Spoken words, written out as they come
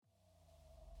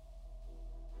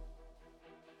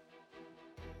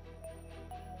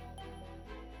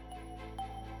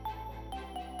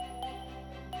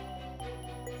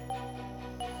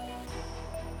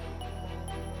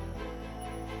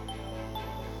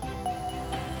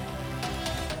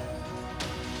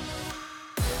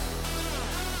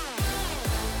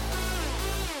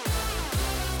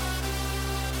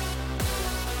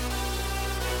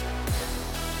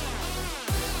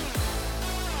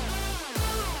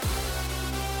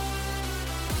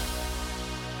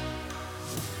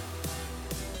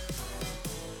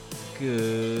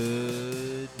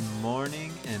Good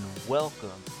morning and welcome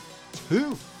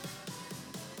to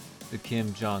the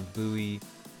Kim Jong-Bui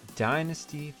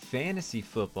Dynasty Fantasy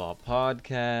Football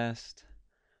Podcast.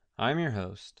 I'm your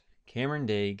host, Cameron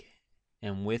Daig,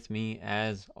 and with me,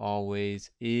 as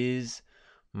always, is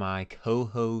my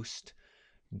co-host,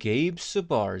 Gabe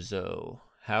Sabarzo.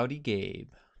 Howdy,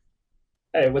 Gabe.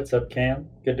 Hey, what's up, Cam?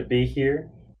 Good to be here.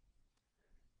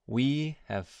 We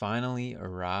have finally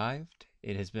arrived.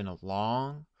 It has been a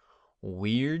long,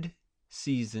 weird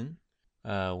season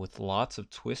with lots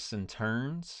of twists and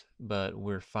turns, but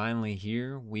we're finally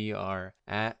here. We are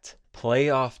at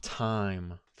playoff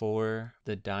time for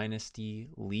the Dynasty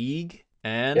League.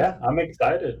 And Yeah, I'm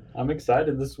excited.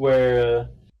 This is where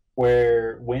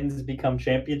wins become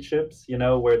championships,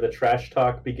 where the trash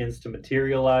talk begins to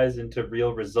materialize into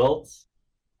real results.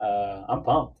 I'm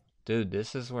pumped. dude,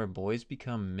 this is where boys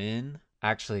become men.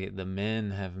 Actually, the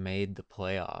men have made the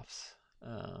playoffs.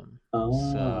 Um,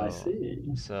 Oh, I so, see.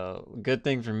 so good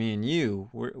thing for me and you.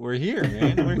 We're here,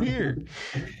 man. We're here.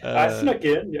 I Uh, snuck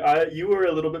in. You were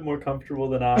a little bit more comfortable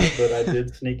than I, but I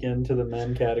did sneak into the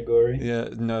men category. yeah,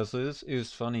 no. So it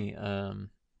was funny.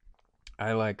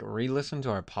 I like re-listened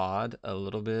to our pod a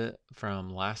little bit from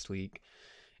last week,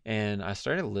 and I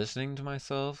started listening to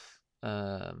myself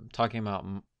talking about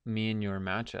me and your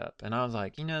matchup, and I was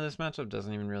like, this matchup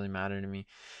doesn't even really matter to me.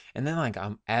 And then like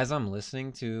as I'm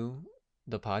listening to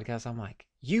the podcast, I'm like,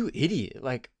 you idiot!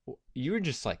 Like you were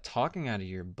just like talking out of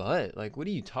your butt. Like what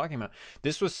are you talking about?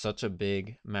 This was such a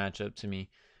big matchup to me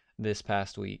this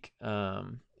past week,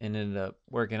 and ended up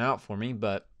working out for me,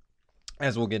 but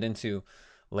as we'll get into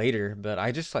later. But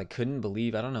I just like couldn't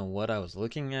believe, I don't know what I was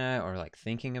looking at or like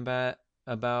thinking about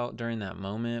during that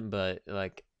moment, but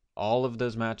like all of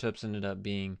those matchups ended up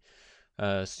being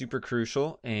super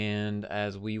crucial. And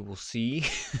as we will see,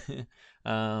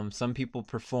 some people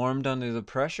performed under the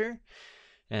pressure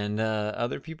and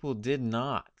other people did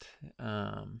not.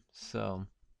 So,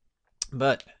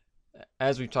 but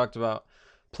as we've talked about,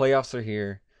 playoffs are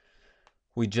here.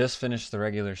 We just finished the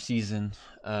regular season.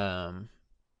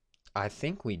 I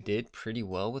think we did pretty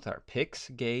well with our picks,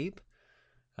 Gabe.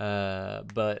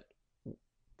 But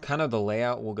kind of the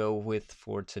layout we'll go with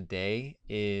for today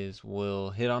is we'll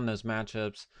hit on those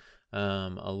matchups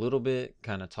a little bit,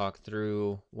 kind of talk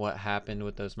through what happened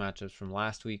with those matchups from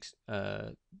last week's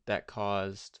that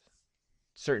caused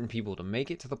certain people to make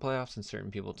it to the playoffs and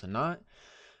certain people to not.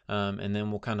 And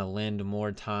then we'll kind of lend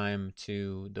more time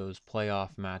to those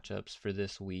playoff matchups for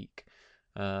this week,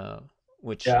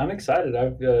 which Yeah, I'm excited.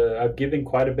 I've given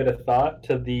quite a bit of thought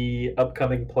to the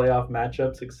upcoming playoff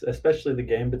matchups, especially the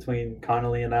game between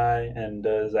Connolly and I and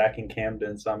Zach and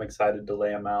Camden. So I'm excited to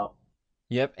lay them out.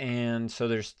 Yep, and so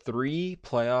there's three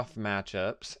playoff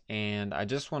matchups, and I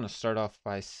just want to start off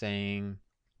by saying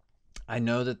I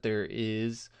know that there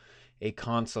is a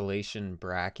consolation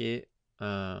bracket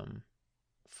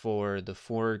for the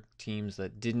four teams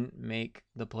that didn't make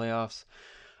the playoffs.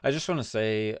 I just want to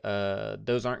say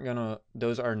those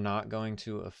are not going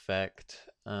to affect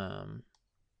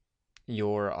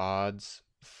your odds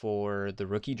for the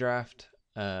rookie draft.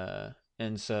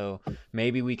 And so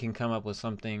maybe we can come up with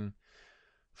something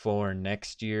for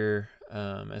next year,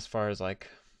 as far as like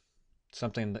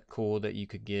something cool that you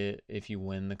could get if you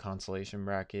win the consolation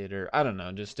bracket, or I don't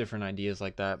know, just different ideas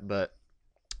like that. But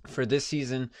for this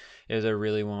season, there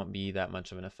really won't be that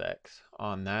much of an effect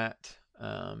on that.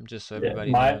 Just so Yeah,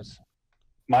 everybody my knows.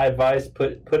 my advice: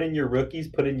 put in your rookies,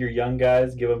 put in your young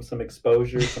guys, give them some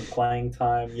exposure, some playing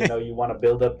time. You want to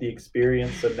build up the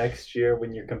experience so next year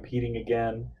when you're competing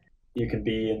again, you can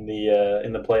be in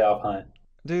the playoff hunt.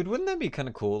 Dude, wouldn't that be kind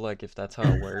of cool? Like if that's how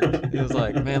it worked, it was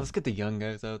like, man, let's get the young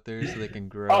guys out there so they can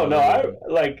Oh no, grow I and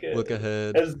like look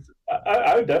ahead. as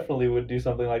I definitely would do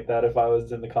something like that if I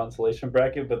was in the consolation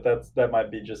bracket, but that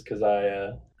might be just because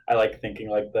I like thinking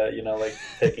like that, like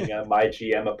taking a my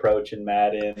GM approach in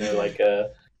Madden or like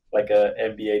a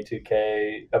NBA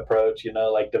 2K approach,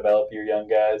 like develop your young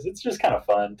guys. It's just kind of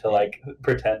fun to Yeah. like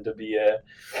pretend to be a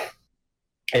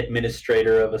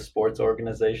administrator of a sports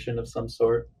organization of some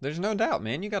sort. There's no doubt,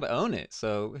 man. You got to own it.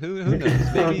 So who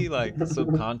knows? Maybe like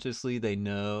subconsciously they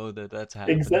know that that's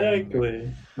happening or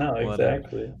Exactly. No, whatever.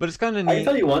 exactly. But it's kind of I can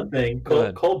tell neat. you one thing. Go Cole,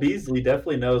 ahead. Cole Beasley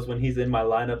definitely knows when he's in my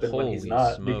lineup and when he's Holy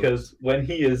not, smokes. because when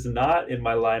he is not in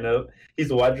my lineup,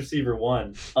 he's a wide receiver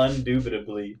one,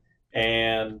 undubitably.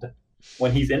 And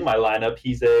when he's in my lineup,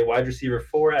 he's a wide receiver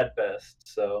four at best.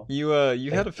 So You had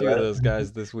thanks a for few of those that.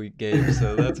 guys this week, Gabe,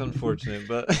 so that's unfortunate,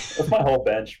 but That's my whole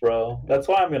bench, bro. That's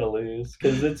why I'm gonna lose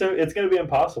because it's gonna be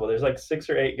impossible. There's like 6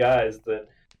 or 8 guys that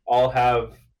all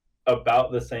have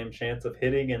about the same chance of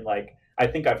hitting, and like I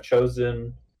think I've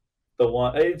chosen the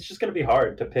one. It's just going to be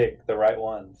hard to pick the right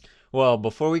ones. Well,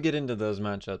 before we get into those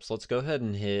matchups, let's go ahead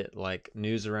and hit like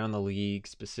news around the league,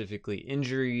 specifically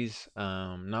injuries.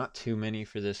 Not too many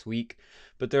for this week,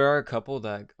 but there are a couple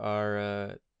that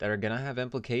are gonna have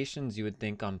implications. You would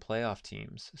think on playoff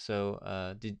teams.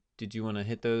 So, did you want to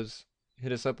hit those?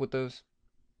 Hit us up with those.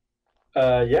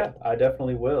 Yeah, I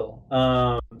definitely will.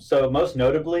 So most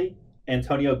notably,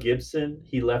 Antonio Gibson,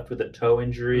 he left with a toe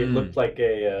injury. It Mm, looked like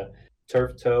a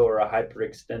turf toe or a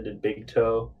hyperextended big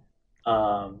toe.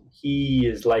 He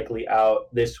is likely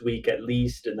out this week at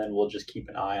least, and then we'll just keep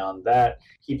an eye on that.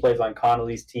 He plays on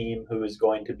Connolly's team, who is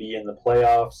going to be in the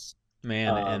playoffs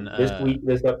man, and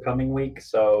this upcoming week.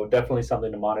 So definitely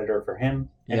something to monitor for him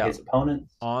and yeah, his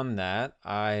opponents. on that,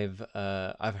 I've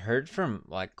heard from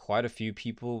like quite a few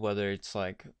people, whether it's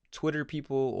like Twitter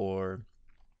people or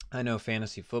I know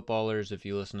fantasy footballers, if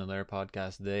you listen to their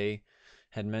podcast, they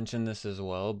had mentioned this as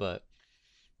well, but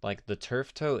like the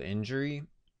turf toe injury,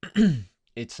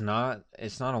 it's not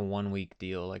a 1 week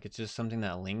deal. Like it's just something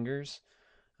that lingers.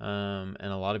 And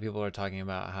a lot of people are talking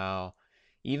about how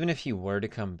even if he were to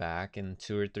come back in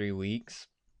 2 or 3 weeks,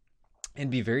 it'd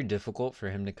be very difficult for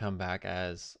him to come back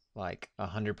as like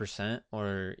 100%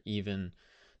 or even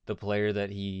the player that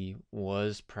he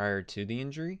was prior to the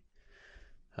injury.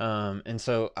 And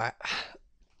so I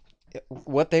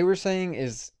what they were saying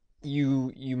is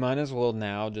you might as well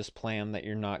now just plan that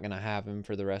you're not going to have him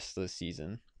for the rest of the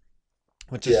season,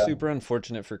 which is Yeah, super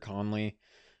unfortunate for Conley.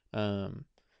 Um,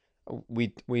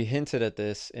 we hinted at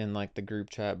this in like the group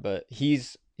chat, but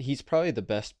he's probably the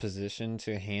best position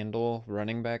to handle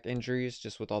running back injuries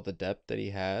just with all the depth that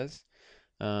he has.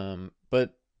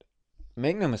 But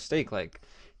make no mistake, like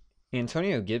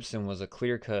Antonio Gibson was a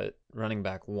clear cut running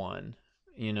back one,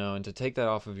 and to take that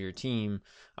off of your team,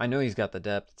 I know he's got the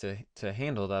depth to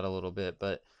handle that a little bit,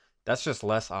 but that's just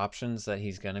less options that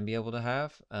he's going to be able to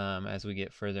have as we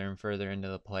get further and further into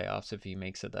the playoffs if he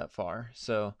makes it that far.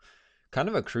 So, kind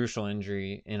of a crucial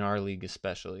injury in our league,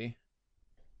 especially.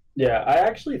 yeah. I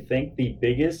actually think the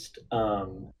biggest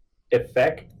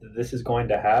effect that this is going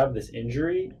to have, this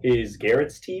injury, is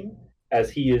Garrett's team,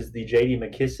 as he is the JD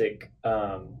McKissick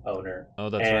owner. Oh,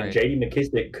 that's And right. JD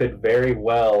McKissick could very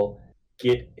well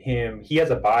get him, he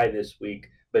has a bye this week,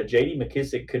 but JD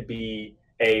McKissick could be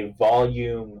a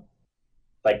volume,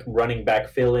 like running back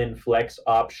fill in flex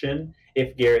option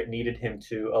if Garrett needed him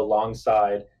to,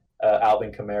 alongside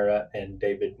Alvin Kamara and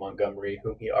David Montgomery,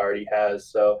 whom he already has.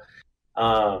 So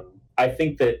I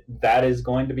think that that is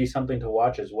going to be something to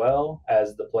watch as well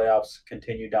as the playoffs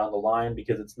continue down the line,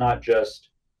 because it's not just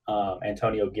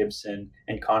Antonio Gibson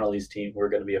and Connolly's team who are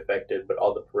going to be affected, but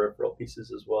all the peripheral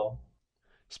pieces as well.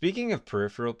 Speaking of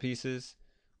peripheral pieces,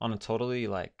 on a totally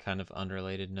like kind of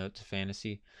unrelated note to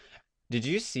fantasy, did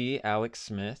you see Alex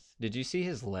Smith? Did you see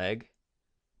his leg?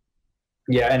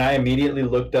 Yeah, and I immediately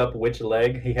looked up which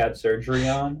leg he had surgery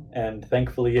on, and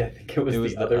thankfully, I think it It was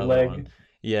was the the other other one. leg.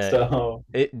 Yeah. So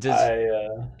It does. I,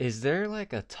 Is there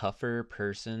like a tougher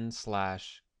person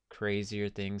slash crazier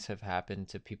things have happened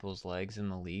to people's legs in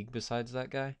the league besides that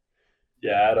guy?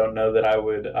 yeah, I don't know that I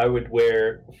would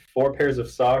wear four pairs of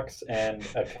socks and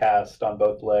a cast on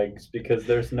both legs, because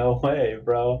there's no way,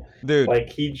 bro. Dude, Like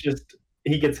he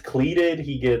gets cleated,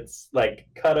 he gets like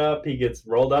cut up, he gets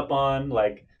rolled up on,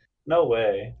 like no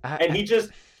way. I, And I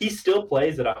he still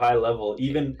plays at a high level.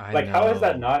 Even I like, how is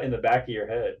that know. not in the back of your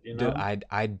head, you Dude, know?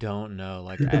 I don't know.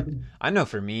 Like I know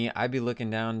for me, I'd be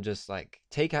looking down just like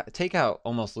take out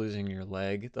almost losing your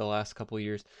leg the last couple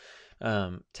years.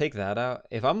 Take that out.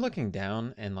 If I'm looking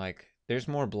down and like there's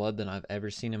more blood than I've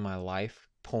ever seen in my life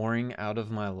pouring out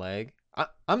of my leg,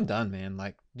 I'm done, man.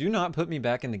 Like, do not put me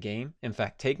back in the game. In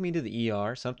fact, take me to the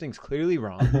ER. Something's clearly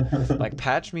wrong. Like,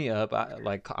 patch me up.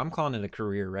 I'm calling it a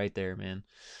career right there, man.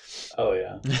 Oh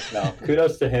yeah. No,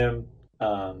 kudos to him.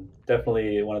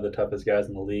 Definitely one of the toughest guys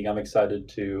in the league. I'm excited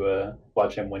to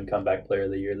watch him win Comeback Player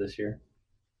of the Year this year.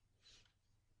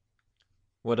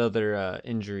 What other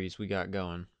injuries we got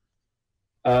going?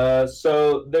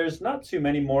 So there's not too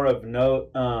many more of note.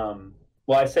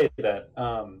 Well, I say that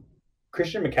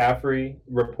Christian McCaffrey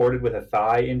reported with a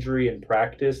thigh injury in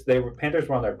practice. Panthers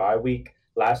were on their bye week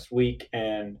last week,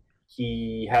 and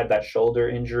he had that shoulder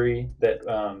injury that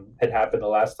had happened the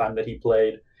last time that he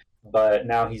played. But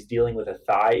now he's dealing with a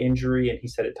thigh injury, and he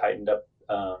said it tightened up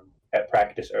at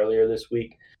practice earlier this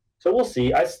week. So we'll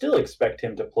see. I still expect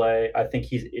him to play. I think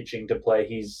he's itching to play.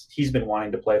 He's been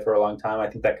wanting to play for a long time. I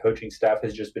think that coaching staff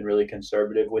has just been really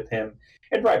conservative with him,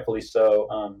 and rightfully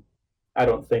so. I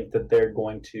don't think that they're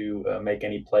going to make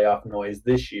any playoff noise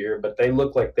this year, but they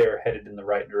look like they're headed in the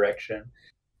right direction.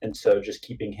 And so just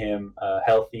keeping him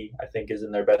healthy, I think, is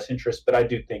in their best interest. But I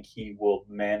do think he will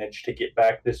manage to get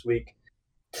back this week.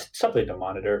 Something to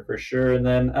monitor for sure. And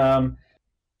then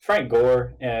Frank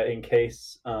Gore, in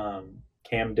case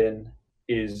Camden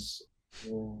is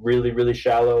really, really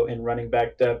shallow in running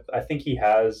back depth. I think he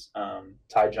has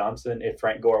Ty Johnson if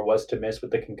Frank Gore was to miss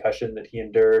with the concussion that he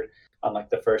endured on like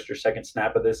the first or second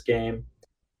snap of this game.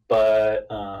 But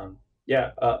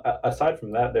yeah, aside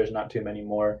from that, there's not too many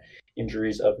more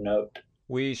injuries of note.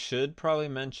 We should probably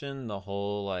mention the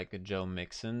whole like Joe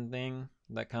Mixon thing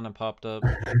that kind of popped up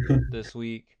this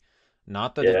week.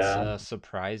 Not that it's Yeah,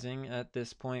 surprising at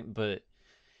this point, but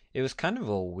it was kind of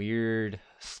a weird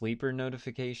sleeper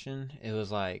notification. It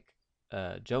was like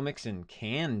Joe Mixon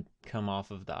can come off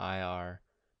of the IR,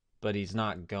 but he's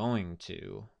not going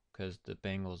to because the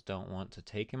Bengals don't want to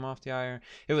take him off the IR.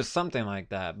 It was something like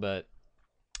that, but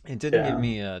it didn't give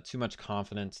yeah. me too much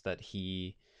confidence that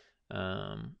he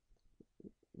um,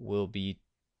 will be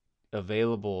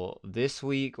available this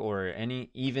week or any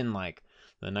even like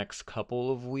the next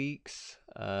couple of weeks.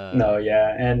 No,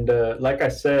 yeah, and like I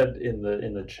said in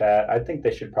the chat, I think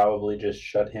they should probably just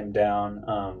shut him down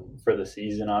for the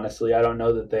season. Honestly, I don't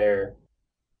know that they're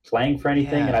playing for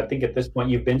anything, and Yeah, I think at this point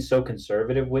you've been so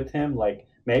conservative with him. Like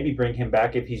maybe bring him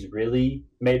back if he's really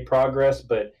made progress,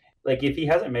 but like if he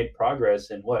hasn't made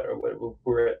progress in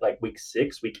we're at like week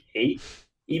 6, week 8,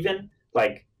 even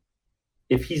like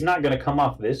if he's not going to come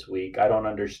off this week, I don't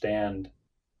understand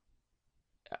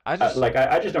I just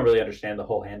I just don't really understand the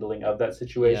whole handling of that yeah, I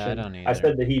situation. don't I either.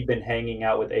 said that he'd been hanging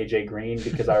out with AJ Green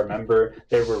because I remember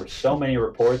there were so many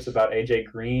reports about AJ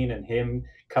Green and him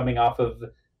coming off of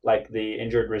like the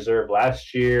injured reserve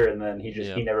last year, and then he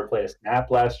Yep. never played a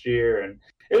snap last year, and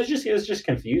it was just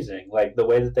confusing. Like the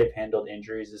way that they've handled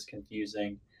injuries is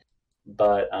confusing.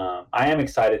 But I am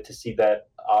excited to see that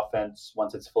offense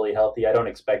once it's fully healthy. I don't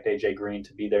expect AJ Green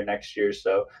to be there next year.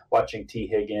 So watching T.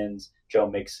 Higgins, Joe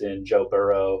Mixon, Joe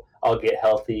Burrow, I'll get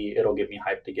healthy. It'll get me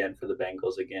hyped again for the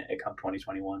Bengals again at come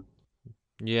 2021.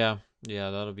 Yeah, yeah,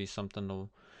 that'll be something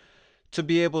to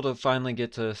be able to finally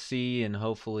get to see, and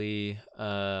hopefully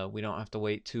we don't have to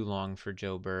wait too long for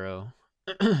Joe Burrow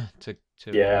to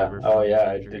Yeah. recover Oh, from his yeah.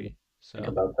 I did injury. think So,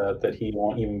 about that, that he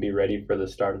won't even be ready for the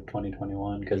start of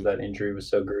 2021 because y- that injury was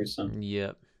so gruesome.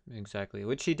 yep, exactly.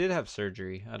 Which he did have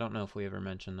surgery. I don't know if we ever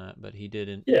mentioned that, but he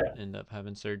did Yeah. end up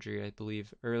having surgery, I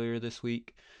believe, earlier this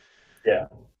week. Yeah.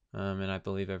 And I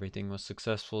believe everything was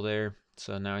successful there.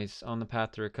 So now he's on the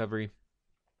path to recovery.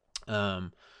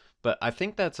 Um, but I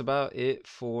think that's about it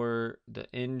for the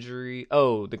injury.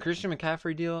 Oh, the Christian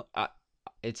McCaffrey deal.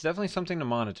 It's definitely something to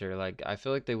monitor. Like I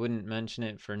feel like they wouldn't mention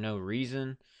it for no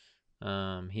reason.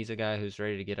 He's a guy who's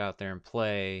ready to get out there and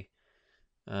play.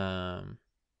 Um,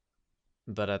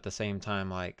 but at the same time,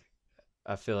 like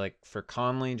I feel like for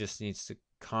Conley, just needs to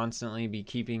constantly be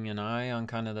keeping an eye on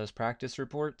kind of those practice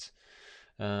reports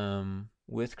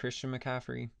with Christian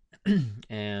McCaffrey.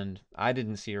 And I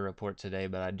didn't see a report today,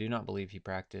 but I do not believe he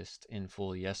practiced in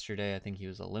full yesterday. I think he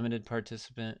was a limited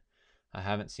participant. I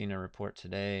haven't seen a report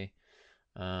today.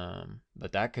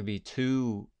 But that could be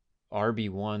two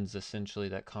RB1s essentially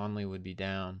that Conley would be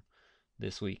down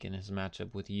this week in his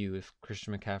matchup with you if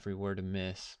Christian McCaffrey were to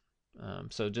miss.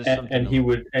 So just something And to.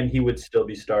 he would still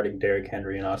be starting Derrick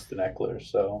Henry and Austin Eckler.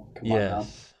 So come on now.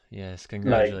 Yes, yes. Like,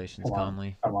 Congratulations,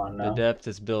 Conley. come on The now. depth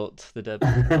is built. The depth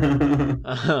is built.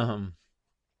 Um,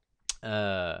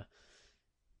 uh,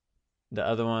 the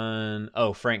other one,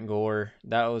 oh, Frank Gore.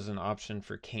 That was an option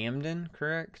for Camden,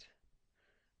 correct?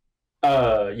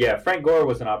 Yeah, Frank Gore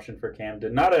was an option for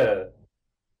Camden. Not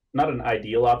an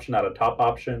ideal option, not a top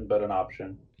option, but an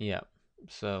option. Yeah.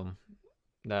 So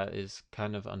that is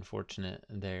kind of unfortunate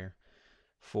there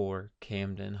for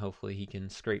Camden. Hopefully he can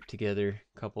scrape together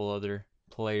a couple other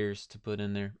players to put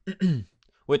in there.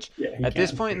 Which Yeah, he at this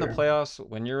can point for in the sure. playoffs,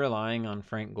 when you're relying on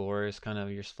Frank Gore as kind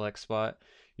of your flex spot,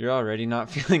 you're already not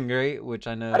feeling great, which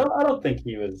I don't think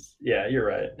he was. Yeah, you're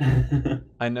right.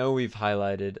 I know we've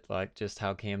highlighted like just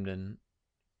how Camden's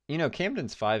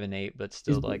 5-8, but He's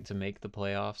still like to make the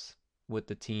playoffs with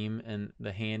the team and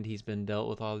the hand he's been dealt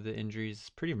with all the injuries is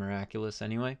pretty miraculous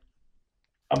anyway.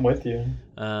 I'm with you.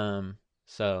 Um,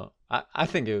 so I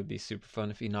think it would be super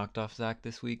fun if he knocked off Zach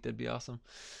this week. That'd be awesome.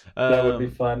 That would be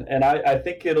Um, fun, and I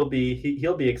think he'll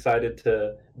be excited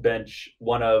to bench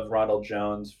one of Ronald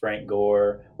Jones, Frank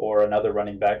Gore, or another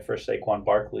running back for Saquon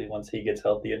Barkley once he gets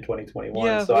healthy in 2021.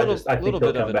 yeah, So I think little he'll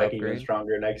bit of come an back even upgrade.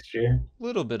 stronger next year.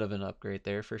 Little bit of an upgrade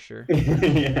there for sure.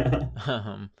 Yeah.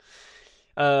 Um,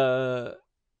 uh,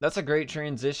 that's a great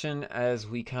transition as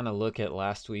we kind of look at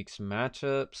last week's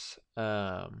matchups.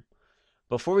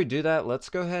 before we do that, let's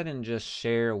go ahead and just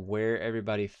share where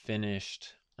everybody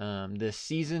finished this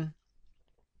season.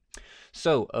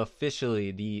 So,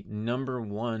 officially, the number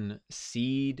one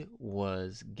seed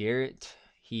was Garrett.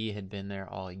 He had been there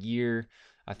all year.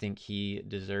 I think he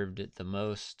deserved it the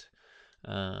most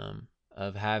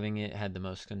of having it, had the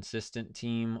most consistent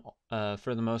team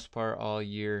for the most part all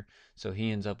year. So,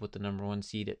 he ends up with the number one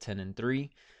seed at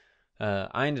 10-3.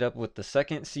 I ended up with the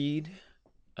second seed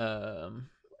um,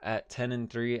 at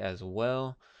 10-3 as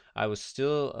well. I was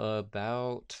still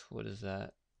about, what is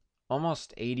that?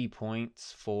 Almost 80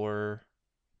 points for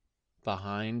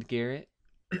behind Garrett.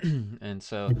 And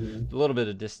so Mhm. a little bit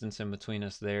of distance in between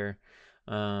us there.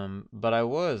 But I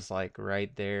was like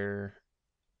right there.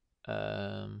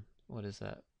 What is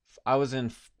that? I was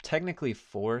in technically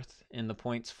fourth in the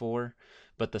points for,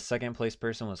 but the second place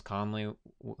person was Conley,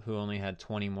 who only had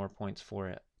 20 more points for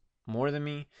it more than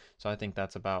me. So I think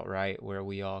that's about right where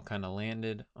we all kind of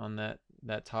landed on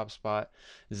that top spot.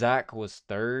 Zach was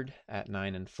third at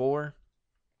 9-4.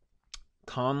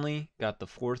 Conley got the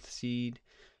fourth seed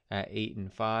at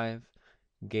 8-5.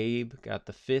 Gabe got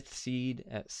the fifth seed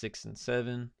at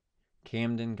 6-7.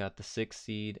 Camden got the sixth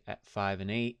seed at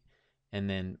 5-8. And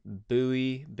then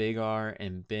Bowie, Big R,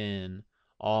 and Ben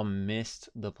all missed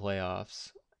the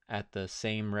playoffs at the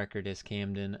same record as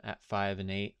Camden at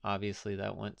 5-8. Obviously,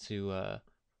 that went to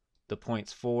the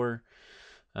points for,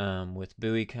 with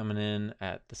Bowie coming in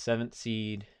at the seventh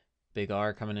seed, Big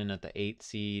R coming in at the eighth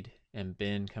seed, and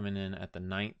Ben coming in at the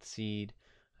ninth seed.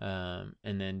 And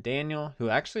then Daniel, who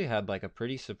actually had like a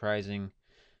pretty surprising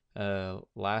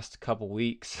last couple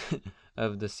weeks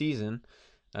of the season,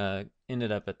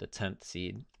 ended up at the 10th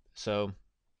seed. So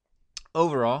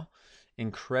overall,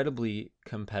 incredibly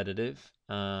competitive.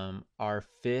 Our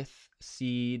fifth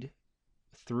seed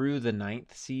through the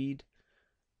ninth seed,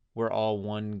 we're all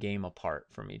one game apart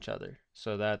from each other.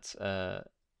 So that's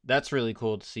really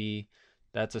cool to see.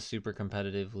 That's a super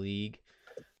competitive league.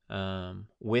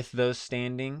 With those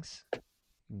standings,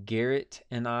 Garrett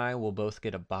and I will both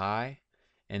get a bye,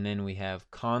 and then we have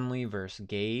Conley versus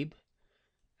Gabe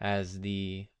as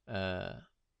the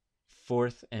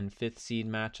fourth and fifth seed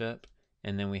matchup,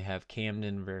 and then we have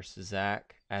Camden versus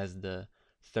Zach as the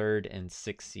third and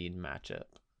sixth seed matchup.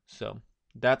 So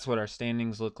that's what our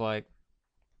standings look like.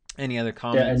 Any other Yeah,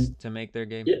 comments and to make there,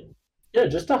 Gabe? yeah, yeah.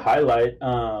 Just to highlight,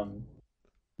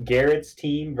 Garrett's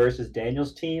team versus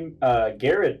Daniel's team.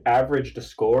 Garrett averaged a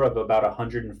score of about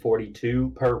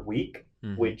 142 per week,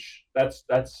 Mm-hmm. which that's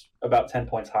about 10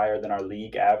 points higher than our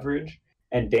league average.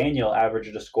 And Daniel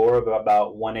averaged a score of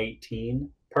about 118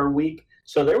 per week.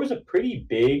 So there was a pretty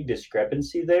big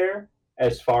discrepancy there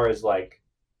as far as like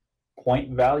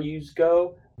point values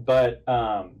go. But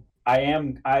I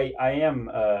am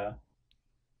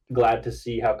glad to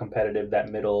see how competitive that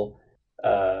middle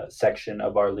section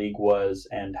of our league was,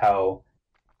 and how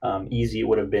easy it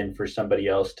would have been for somebody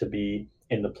else to be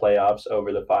in the playoffs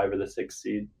over the 5 or the 6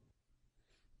 seed.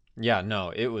 Yeah,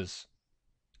 no,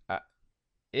 uh,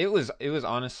 it was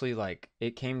honestly like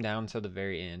it came down to the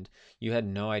very end. You had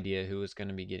no idea who was going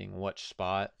to be getting what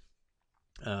spot.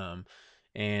 Um,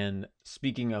 and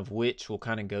speaking of which, we'll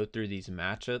kind of go through these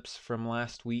matchups from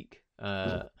last week.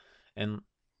 And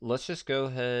let's just go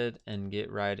ahead and get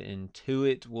right into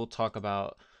it. We'll talk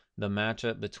about the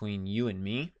matchup between you and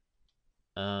me.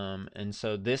 And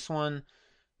so this one,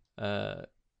 uh,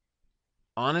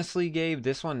 honestly, Gabe,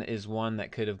 this one is one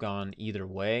that could have gone either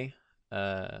way.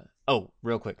 Oh,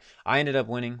 real quick. I ended up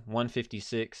winning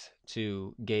 156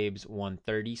 to Gabe's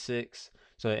 136.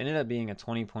 So it ended up being a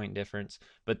 20-point difference.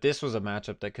 But this was a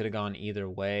matchup that could have gone either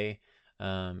way.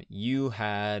 You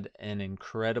had an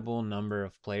incredible number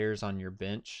of players on your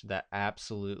bench that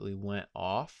absolutely went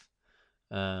off.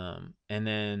 And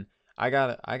then I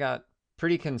got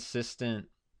pretty consistent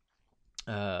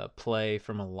play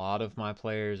from a lot of my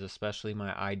players, especially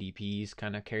my IDPs,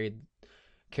 kind of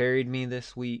carried me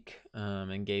this week,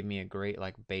 and gave me a great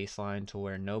like baseline to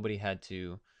where nobody had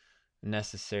to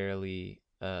necessarily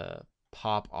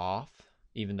pop off,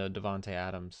 even though Devonte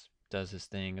Adams does his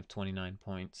thing of 29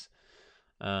 points.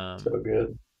 Um, So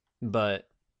good. but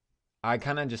I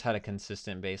kind of just had a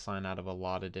consistent baseline out of a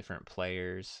lot of different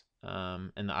players,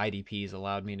 and the IDPs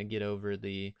allowed me to get over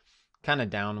the kind of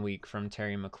down week from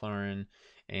Terry McLaurin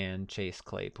and Chase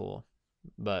Claypool.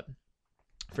 But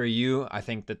for you, I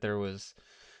think that there was,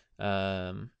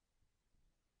 um,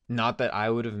 not that I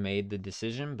would have made the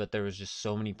decision, but there was just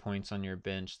so many points on your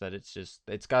bench that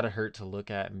it's got to hurt to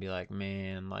look at and be like,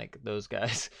 man, like those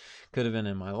guys could have been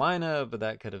in my lineup, but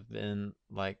that could have been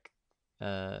like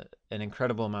an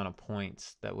incredible amount of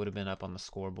points that would have been up on the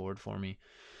scoreboard for me.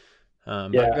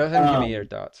 But Yeah. go ahead and give me your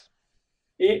thoughts.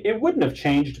 it wouldn't have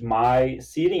changed my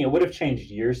seating. It would have changed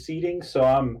your seating. So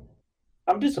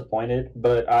I'm disappointed,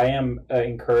 but I am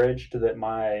encouraged that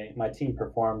my team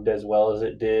performed as well as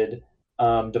it did.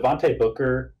 Devontae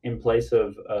Booker in place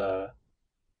of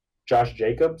Josh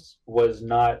Jacobs was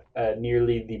not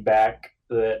nearly the back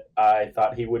that I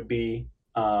thought he would be,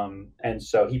 and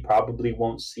so he probably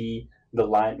won't see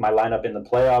my lineup in the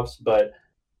playoffs. But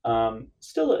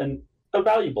still a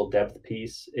valuable depth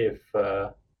piece if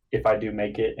I do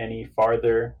make it any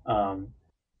farther.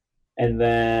 And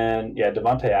then yeah,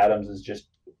 Devonte Adams is just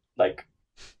like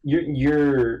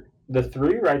you're the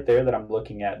three right there that I'm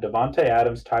looking at. Devonte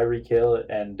Adams, Tyreek Hill,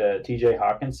 and T.J.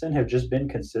 Hawkinson have just been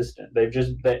consistent.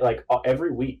 Like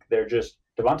every week they're just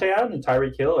Devonte Adams and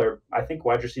Tyreek Hill are I think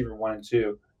wide receiver 1 and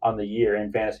 2 on the year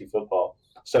in fantasy football.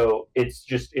 So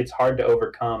it's hard to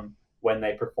overcome when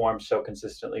they perform so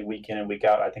consistently week in and week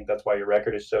out. I think that's why your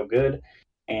record is so good,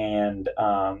 and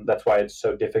that's why it's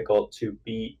so difficult to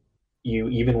beat you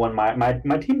even when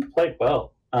my team played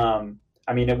well.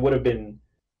 I mean, it would have been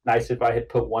nice if I had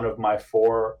put one of my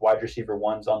four wide receiver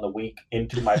ones on the week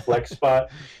into my flex spot,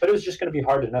 but it was just going to be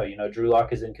hard to know. You know, Drew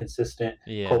Lock is inconsistent.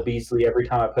 Cole Yeah. Beasley, every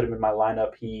time I put him in my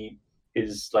lineup, he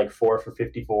is like 4 for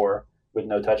 54 with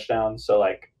no touchdowns. So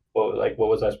what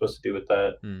was I supposed to do with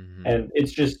that? Hmm. And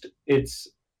it's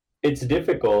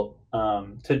difficult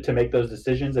to make those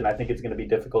decisions, and I think it's going to be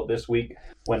difficult this week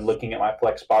when looking at my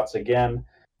flex spots again.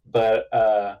 But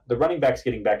the running backs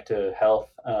getting back to health,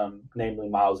 namely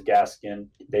Miles Gaskin,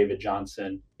 David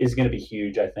Johnson, is going to be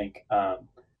huge, I think,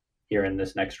 here in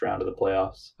this next round of the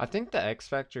playoffs. I think the X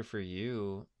factor for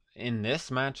you in this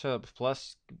matchup,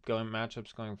 plus going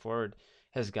matchups going forward,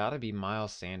 has got to be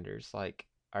Miles Sanders. Like,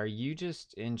 are you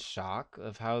just in shock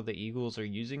of how the Eagles are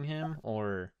using him,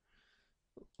 or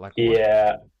like what?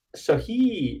 Yeah. So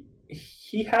he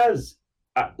has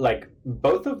like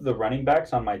both of the running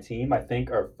backs on my team, I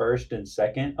think, are first and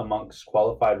second amongst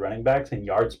qualified running backs in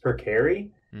yards per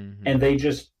carry, Hmm. and they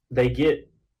just don't get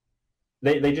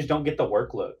the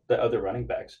workload that other running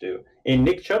backs do. In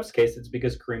Nick Chubb's case, it's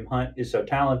because Kareem Hunt is so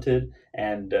talented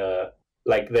and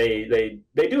like they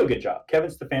do a good job. Kevin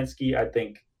Stefanski, I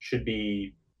think, should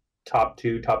be top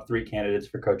two, top three candidates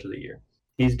for Coach of the Year.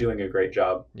 He's doing a great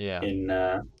job Yeah.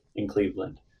 in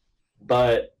Cleveland.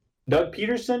 But Doug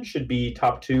Peterson should be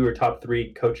top two or top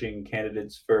three coaching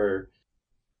candidates for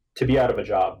to be out of a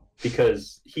job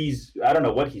because he's I don't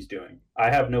know what he's doing. I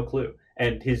have no clue.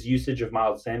 And his usage of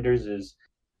Miles Sanders is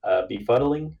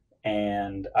befuddling.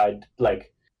 And I,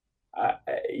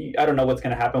 I don't know what's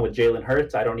going to happen with Jalen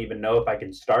Hurts. I don't even know if I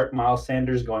can start Miles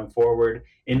Sanders going forward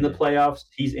in the Yeah. playoffs.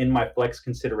 He's in my flex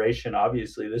consideration,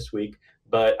 obviously, this week,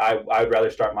 but I'd rather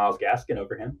start Miles Gaskin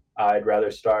over him. I'd rather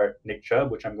start Nick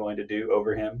Chubb, which I'm going to do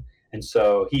over him. And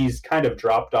so he's kind of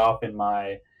dropped off in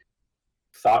my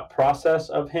thought process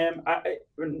of him.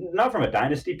 Not from a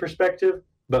dynasty perspective,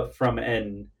 but from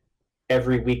an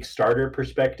every week starter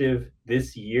perspective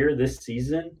this year, this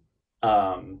season.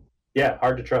 Yeah,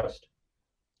 hard to trust.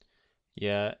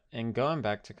 Yeah. And going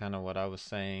back to kind of what I was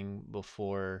saying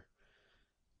before,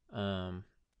 um,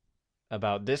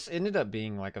 about this ended up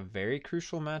being like a very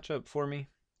crucial matchup for me.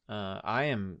 I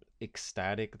am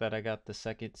ecstatic that I got the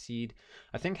second seed.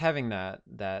 I think having that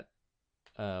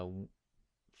uh,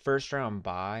 first round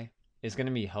bye is going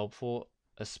to be helpful,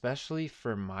 especially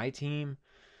for my team.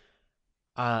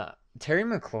 Uh, Terry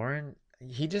McLaurin,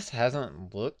 he just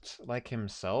hasn't looked like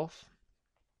himself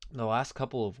the last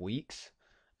couple of weeks.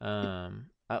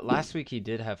 Last week he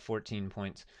did have 14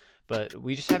 points, but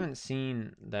we just haven't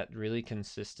seen that really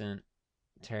consistent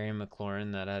Terry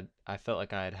McLaurin that I felt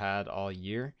like I had had all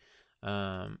year.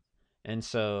 Um, and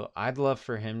so I'd love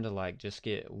for him to like just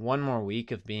get one more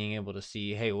week of being able to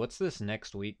see, hey, what's this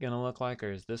next week gonna look like,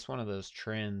 or is this one of those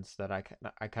trends that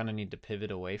I kind of need to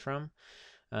pivot away from?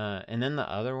 And then the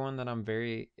other one that I'm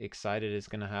very excited is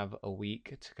gonna have a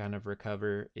week to kind of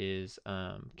recover is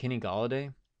Kenny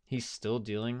Galladay. He's still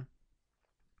dealing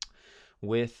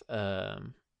with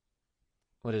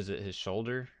what is it, his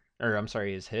shoulder, or I'm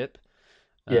sorry, his hip.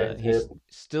 Yeah, his hip.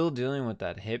 He's still dealing with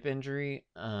that hip injury.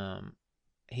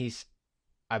 He's,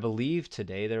 I believe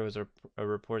today there was a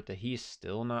report that he's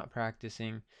still not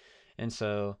practicing, and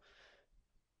so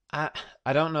I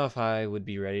I don't know if I would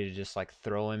be ready to just like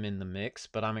throw him in the mix,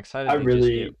 but I'm I excited to just get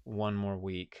really, one more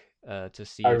week to I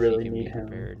see if he really can need be him.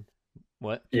 prepared.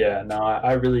 What? Yeah, no,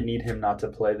 I really need him not to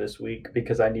play this week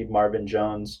because I need Marvin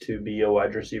Jones to be a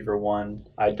wide receiver one.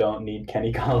 I don't need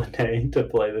Kenny Galladay to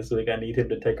play this week. I need him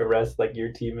to take a rest like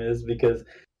your team is because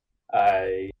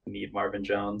I need Marvin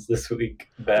Jones this week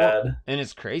Well, bad. and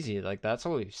it's crazy. Like that's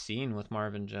what we've seen with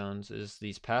Marvin Jones is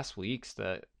these past weeks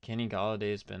that Kenny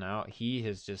Galladay's been out, he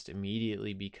has just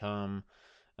immediately become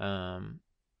um,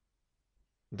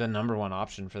 the number one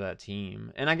option for that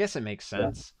team. And I guess it makes Yeah,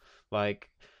 sense. Like,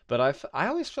 but I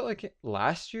always felt like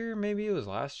last year, maybe it was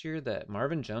last year, that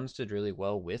Marvin Jones did really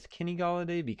well with Kenny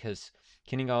Galladay because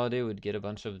Kenny Galladay would get a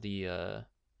bunch of the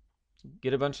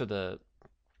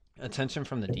attention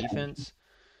from the attention. defense,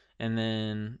 and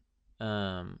then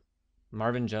um,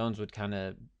 Marvin Jones would kind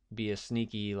of be a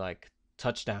sneaky like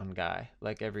touchdown guy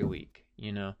like every week,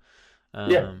 you know.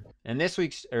 Yeah, And this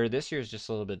week's or this year's just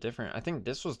a little bit different. I think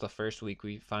this was the first week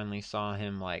we finally saw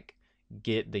him like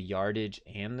get the yardage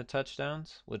and the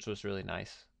touchdowns, which was really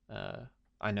nice.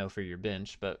 I know for your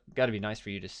bench, but got to be nice for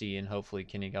you to see, and hopefully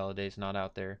Kenny Galladay's not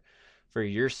out there for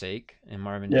your sake, and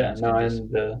Marvin yeah. Jones No, can just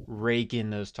and rake in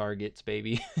those targets,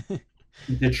 baby.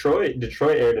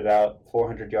 Detroit aired it out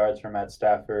 400 yards from Matt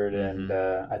Stafford, and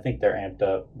Mm-hmm. I think they're amped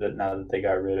up that now that they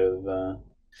got rid of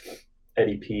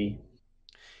Eddie P,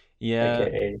 Yeah,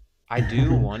 I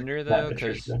do aka wonder Matt though,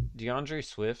 because Patricia. DeAndre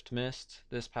Swift missed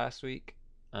this past week,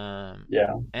 um,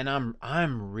 Yeah, and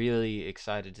I'm really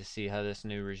excited to see how this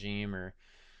new regime or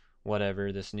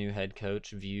whatever this new head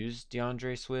coach views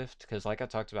DeAndre Swift, because like I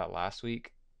talked about last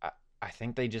week, I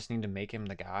think they just need to make him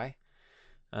the guy,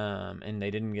 and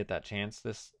they didn't get that chance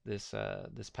this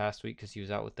past week because he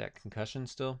was out with that concussion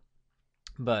still,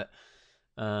 but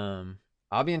um,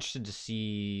 I'll be interested to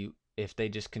see if they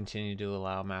just continue to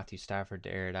allow Matthew Stafford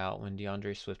to air it out when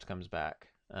DeAndre Swift comes back,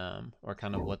 or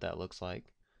kind of what that looks like.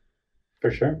 for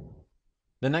sure.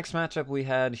 The next matchup we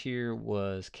had here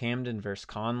was Camden versus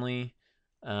Conley.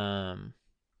 Um,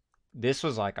 this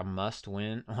was like a must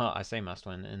win. Well, I say must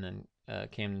win, and then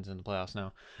Camden's in the playoffs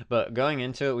now. But going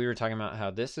into it, we were talking about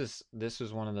how this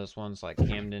was one of those ones like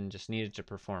Camden just needed to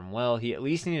perform well. He at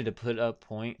least needed to put up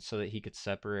points so that he could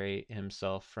separate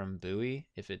himself from Bowie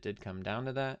if it did come down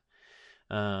to that.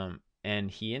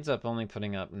 And he ends up only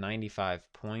putting up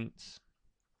 95 points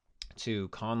to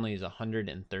Conley's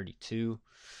 132.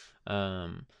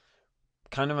 Um,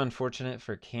 Kind of unfortunate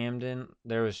for Camden.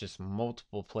 There was just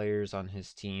multiple players on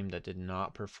his team that did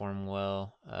not perform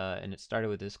well, and it started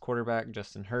with his quarterback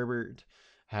Justin Herbert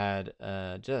had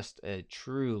just a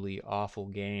truly awful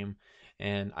game,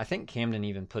 and I think Camden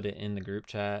even put it in the group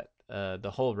chat.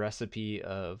 The whole recipe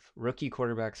of rookie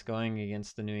quarterbacks going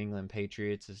against the New England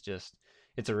Patriots is just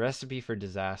it's a recipe for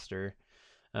disaster.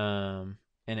 Um,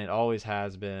 and it always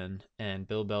has been. And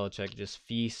Bill Belichick just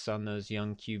feasts on those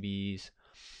young QBs.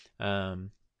 Um,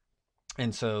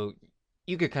 and so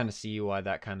you could kind of see why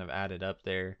that kind of added up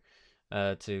there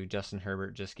to Justin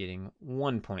Herbert just getting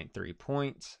 1.3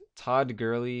 points. Todd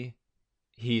Gurley,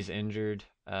 he's injured.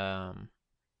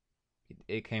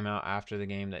 It came out after the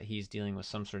game that he's dealing with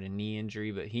some sort of knee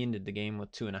injury, but he ended the game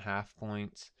with 2.5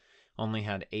 points, only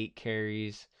had 8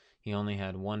 carries. He only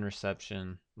had one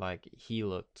reception. Like he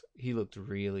looked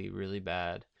really, really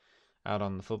bad out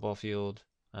on the football field.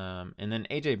 And then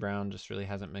AJ Brown just really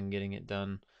hasn't been getting it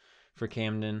done for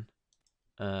Camden.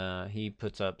 He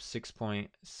puts up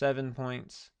 6.7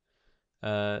 points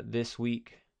this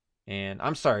week. And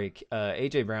I'm sorry,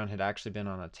 AJ Brown had actually been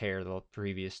on a tear the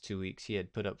previous 2 weeks. He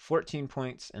had put up 14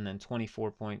 points and then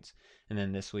 24 points. And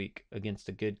then this week against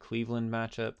a good Cleveland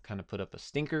matchup, kind of put up a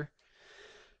stinker.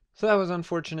 So that was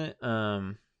unfortunate.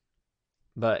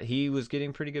 But he was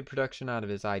getting pretty good production out of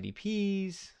his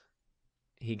IDPs.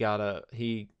 He got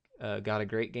a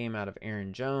great game out of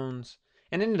Aaron Jones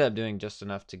and ended up doing just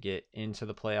enough to get into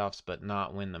the playoffs, but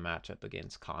not win the matchup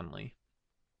against Conley.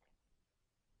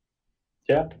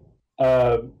 Yeah.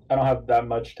 I don't have that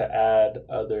much to add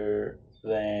other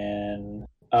than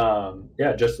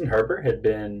yeah, Justin Herbert had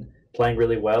been playing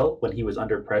really well when he was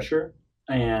under pressure,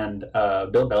 and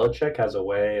Bill Belichick has a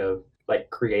way of like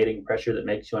creating pressure that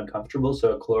makes you uncomfortable.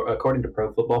 So according to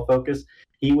Pro Football Focus,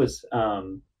 he was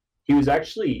um, he was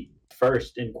actually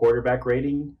first in quarterback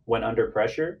rating when under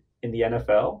pressure in the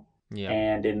NFL, Yeah.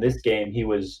 and in this game he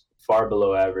was far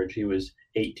below average. He was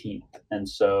 18th, and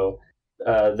so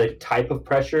the type of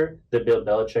pressure that Bill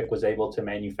Belichick was able to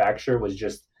manufacture was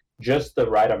just the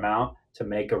right amount to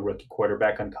make a rookie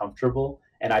quarterback uncomfortable.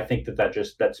 And I think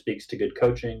that speaks to good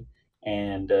coaching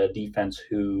and defense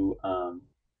who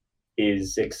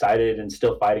is excited and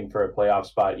still fighting for a playoff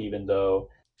spot, even though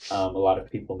a lot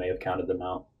of people may have counted them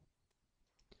out.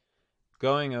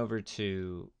 Going over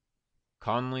to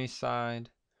Conley's side,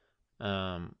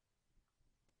 um,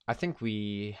 I think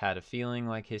we had a feeling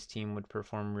like his team would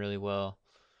perform really well,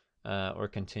 or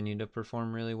continue to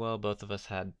perform really well. Both of us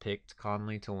had picked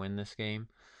Conley to win this game,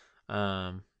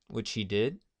 which he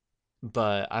did.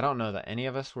 but I don't know that any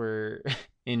of us were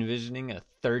envisioning a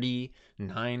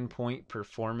 39-point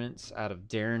performance out of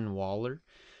Darren Waller.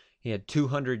 He had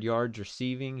 200 yards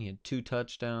receiving, he had 2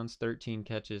 touchdowns, 13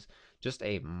 catches, just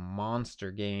a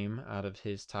monster game out of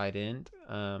his tight end.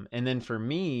 And then for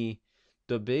me,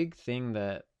 the big thing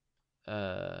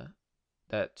uh,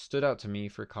 that stood out to me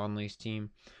for Conley's team,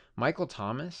 Michael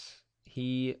Thomas,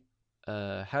 he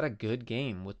had a good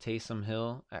game with Taysom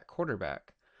Hill at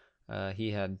quarterback.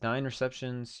 He had 9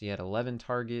 receptions, he had 11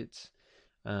 targets,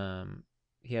 um,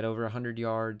 he had over 100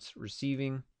 yards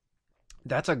receiving.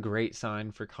 That's a great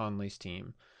sign for Conley's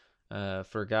team.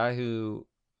 For a guy who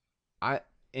I,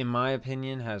 in my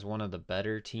opinion, has one of the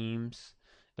better teams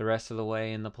the rest of the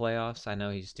way in the playoffs. I know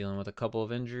he's dealing with a couple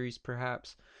of injuries,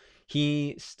 perhaps.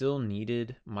 He still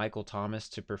needed Michael Thomas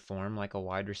to perform like a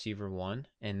wide receiver one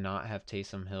and not have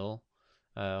Taysom Hill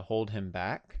hold him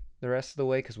back the rest of the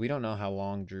way because we don't know how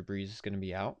long Drew Brees is going to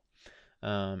be out.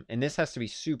 And this has to be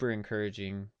super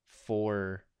encouraging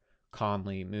for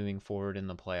Conley moving forward in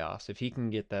the playoffs. If he can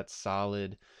get that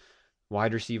solid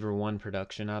wide receiver one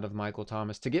production out of Michael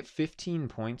Thomas to get 15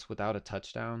 points without a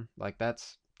touchdown, like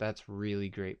that's really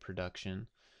great production.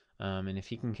 And if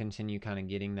he can continue kind of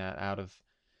getting that out of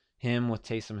him with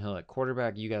Taysom Hill at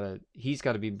quarterback, he's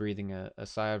got to be breathing a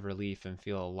sigh of relief and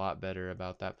feel a lot better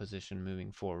about that position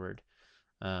moving forward.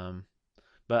 Um,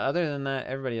 but other than that,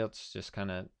 everybody else just kind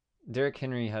of Derrick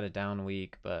Henry had a down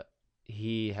week, but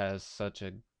he has such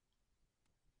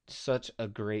a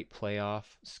great playoff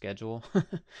schedule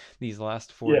these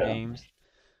last four Yeah, games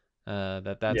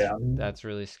that that's yeah, that's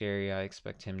really scary. I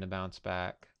expect him to bounce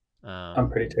back. I'm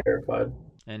Um, pretty terrified.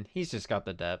 and he's just got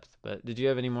the depth. But did you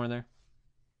have any more there?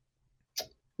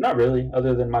 Not really,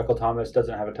 other than Michael Thomas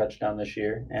doesn't have a touchdown this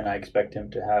year, and I expect him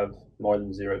to have more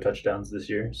than 0 touchdowns this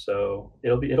year. So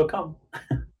it'll come.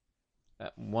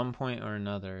 At one point or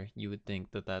another, you would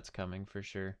think that that's coming for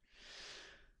sure.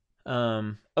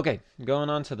 Okay, going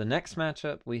on to the next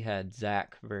matchup, we had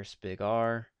Zach versus Big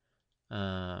R.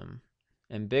 Um,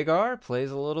 and Big R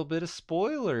plays a little bit of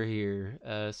spoiler here.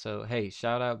 So hey,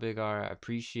 shout out Big R. I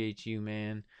appreciate you,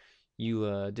 man.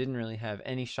 You didn't really have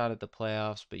any shot at the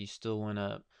playoffs, but you still went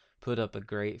up, put up a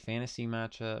great fantasy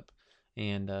matchup,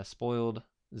 and spoiled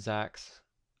Zach's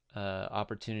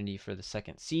opportunity for the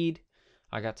second seed.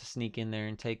 I got to sneak in there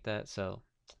and take that, so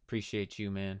appreciate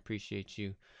you, man. Appreciate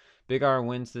you. Big R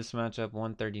wins this matchup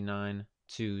 139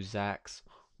 to Zach's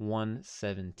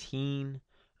 117.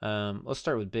 Let's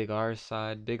start with Big R's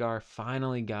side. Big R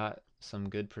finally got some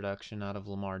good production out of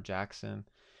Lamar Jackson.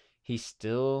 He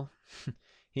still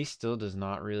he still does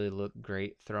not really look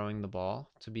great throwing the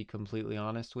ball, to be completely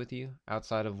honest with you,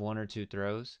 outside of one or two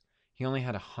throws. He only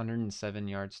had 107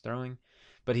 yards throwing,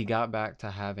 but he got back to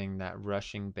having that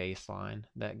rushing baseline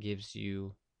that gives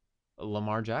you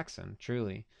Lamar Jackson,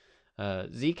 truly.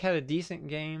 Zeke had a decent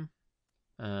game,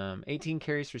 18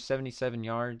 carries for 77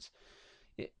 yards.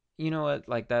 You know what?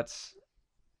 Like, that's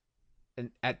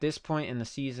at this point in the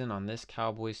season on this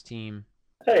Cowboys team.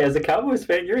 Hey, as a Cowboys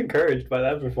fan, you're encouraged by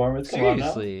that performance. Come on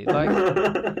now. Seriously, like,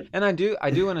 and I do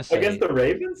want to Against say the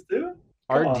Ravens, too?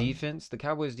 Come our on. defense, the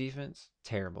Cowboys defense,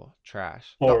 terrible,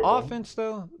 trash. The Horrible. offense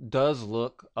though does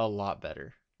look a lot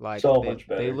better. Like So they much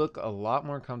they better. look a lot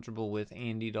more comfortable with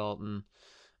Andy Dalton.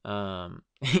 Um,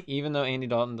 even though Andy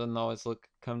Dalton doesn't always look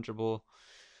comfortable,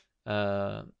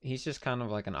 he's just kind of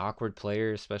like an awkward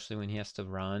player, especially when he has to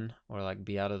run or like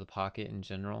be out of the pocket in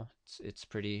general. It's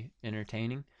pretty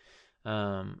entertaining.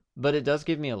 But it does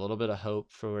give me a little bit of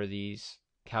hope for these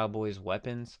Cowboys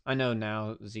weapons. I know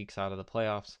now Zeke's out of the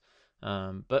playoffs,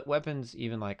 but weapons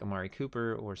even like Amari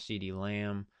Cooper or CeeDee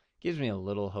Lamb gives me a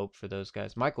little hope for those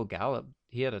guys. Michael Gallup,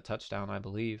 he had a touchdown, I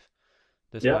believe,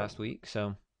 this Yeah. past week.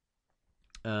 So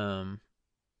um,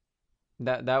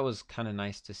 that was kind of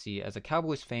nice to see as a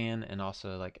Cowboys fan and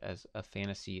also like as a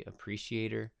fantasy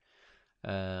appreciator.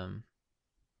 Um,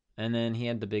 And then he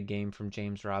had the big game from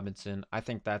James Robinson. I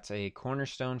think that's a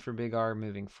cornerstone for Big R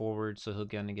moving forward. So he'll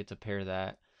going to get to pair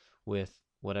that with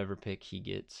whatever pick he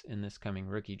gets in this coming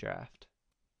rookie draft.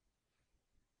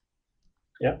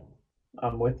 Yeah.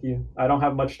 I'm with you. I don't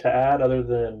have much to add other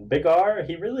than Big R.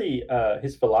 He really,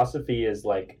 his philosophy is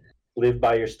like live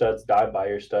by your studs, die by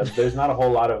your studs. There's not a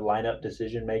whole lot of lineup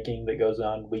decision making that goes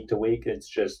on week to week. It's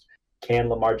just can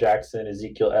Lamar Jackson,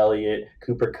 Ezekiel Elliott,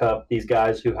 Cooper Cup, these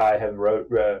guys who I have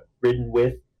ridden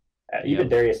with, even Yep.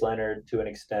 Darius Leonard to an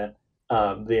extent,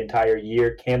 the entire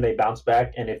year. Can they bounce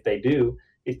back? And if they do,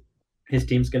 his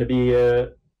team's going to be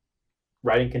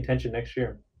right in contention next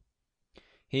year.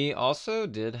 He also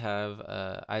did have,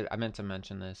 I meant to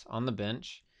mention this, on the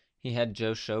bench, he had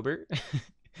Joe Schobert,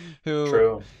 who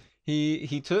True.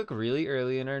 He took really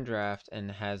early in our draft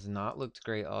and has not looked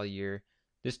great all year.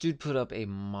 This dude put up a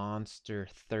monster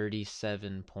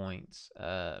 37 points.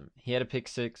 He had a pick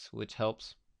six, which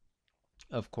helps,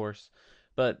 of course,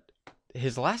 but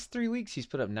his last 3 weeks he's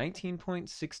put up 19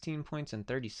 points, 16 points, and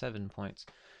 37 points.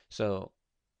 So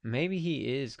maybe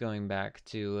he is going back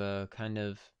to kind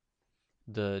of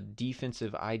the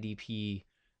defensive IDP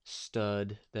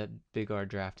stud that Big R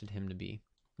drafted him to be.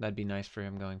 That'd be nice for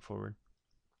him going forward.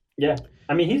 Yeah,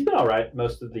 I mean he's been all right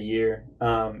most of the year.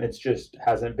 It's just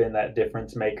hasn't been that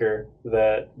difference maker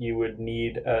that you would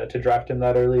need to draft him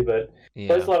that early. But plays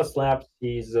Yeah. a lot of slaps.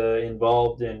 He's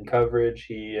involved in coverage.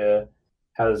 He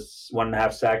has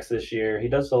 1.5 sacks this year. He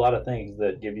does a lot of things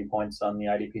that give you points on the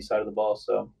IDP side of the ball.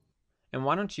 So, And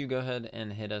why don't you go ahead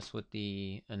and hit us with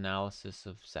the analysis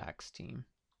of Zach's team?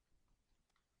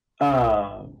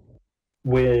 um,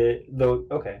 with the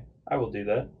okay, I will do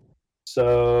that.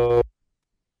 So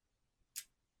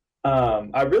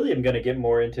I really am going to get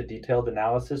more into detailed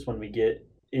analysis when we get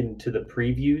into the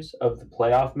previews of the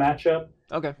playoff matchup.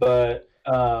 Okay. But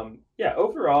yeah,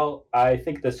 overall, I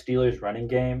think the Steelers' running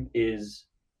game is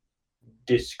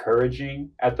discouraging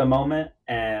at the moment,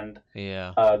 and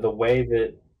Yeah. the way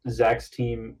that Zach's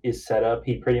team is set up,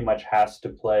 he pretty much has to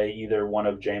play either one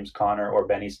of James Conner or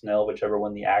Benny Snell, whichever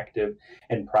one the active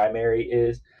and primary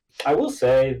is. I will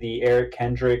say the Eric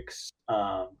Kendricks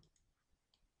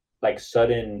like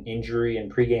sudden injury in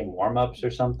pregame warmups or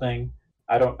something.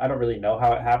 I don't really know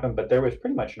how it happened, but there was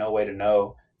pretty much no way to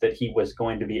know that he was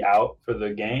going to be out for the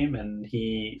game, and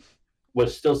he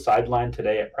was still sidelined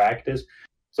today at practice.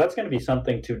 So that's going to be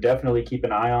something to definitely keep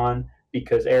an eye on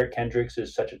because Eric Kendricks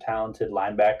is such a talented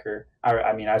linebacker.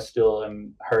 I mean, I still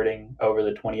am hurting over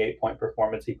the 28-point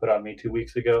performance he put on me 2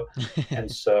 weeks ago,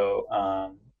 and so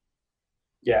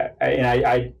yeah,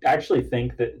 I actually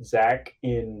think that Zach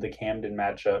in the Camden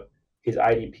matchup, his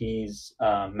IDPs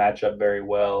match up very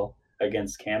well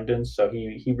against Camden, so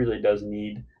he really does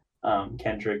need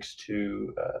Kendricks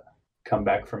to come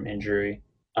back from injury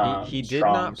he did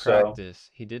strong. not So practice.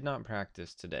 He did not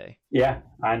practice today. yeah,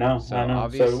 I So know. So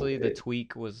obviously the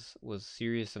tweak was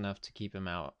serious enough to keep him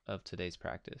out of today's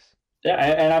practice. yeah,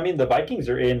 and I mean the Vikings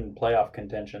are in playoff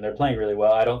contention. They're playing really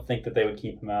well. I don't think that they would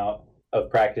keep him out of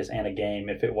practice and a game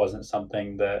if it wasn't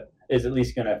something that is at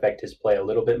least going to affect his play a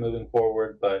little bit moving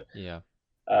forward. But Yeah.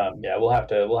 yeah, we'll have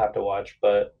to watch.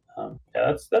 But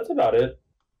yeah, that's about it.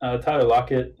 Tyler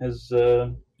Lockett has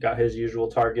got his usual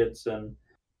targets, and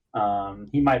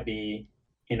he might be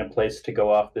in a place to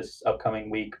go off this upcoming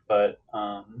week. But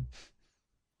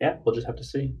yeah, we'll just have to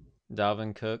see.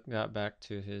 Dalvin Cook got back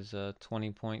to his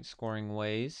 20-point scoring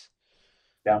ways.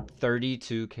 Yeah.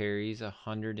 32 carries,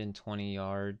 120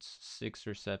 yards, 6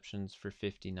 receptions for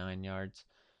 59 yards.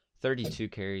 32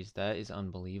 carries, that is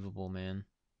unbelievable, man.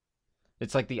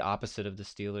 It's like the opposite of the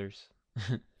Steelers.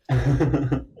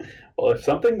 Well, if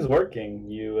something's working,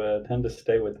 you tend to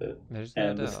stay with it. There's no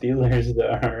And the doubt. Steelers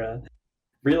are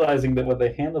realizing that when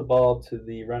they hand the ball to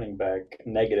the running back,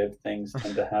 negative things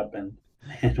tend to happen.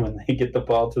 And when they get the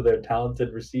ball to their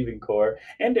talented receiving core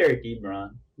and Eric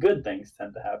Ebron, good things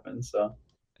tend to happen. So,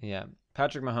 Yeah.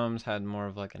 Patrick Mahomes had more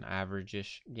of like an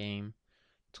average-ish game.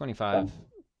 yeah. 25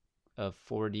 of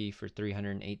 40 for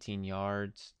 318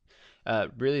 yards.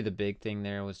 Really, the big thing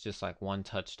there was just like one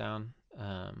touchdown.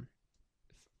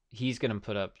 He's going to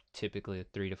put up typically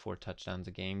 3 to 4 touchdowns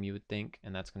a game, you would think,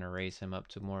 and that's going to raise him up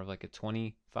to more of like a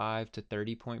 25 to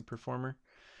 30 point performer.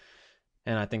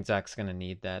 And I think Zach's going to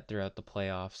need that throughout the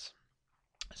playoffs.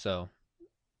 So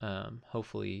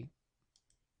hopefully,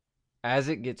 as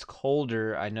it gets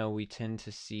colder, I know we tend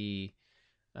to see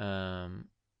um,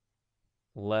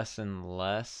 less and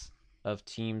less of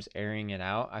teams airing it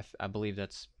out. I believe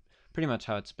that's pretty much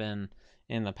how it's been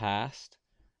in the past.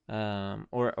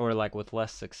 Or like with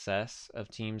less success of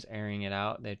teams airing it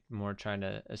out, they more try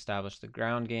to establish the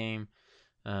ground game.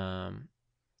 Um,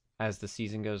 as the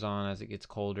season goes on, as it gets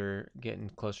colder, getting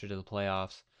closer to the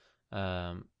playoffs.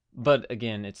 But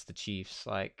again, it's the Chiefs.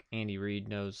 Like Andy Reid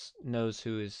knows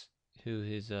who his who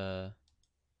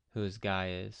his guy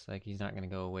is. Like he's not going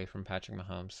to go away from Patrick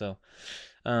Mahomes. So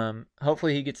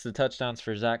hopefully he gets the touchdowns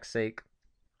for Zach's sake,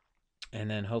 and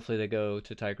then hopefully they go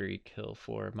to Tyreek Hill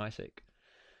for my sake.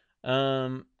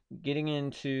 Um, Getting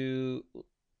into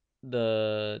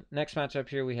the next matchup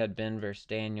here, we had Ben versus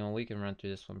Daniel. We can run through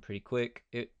this one pretty quick.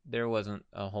 There wasn't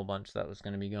a whole bunch that was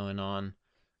going to be going on,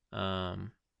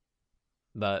 um,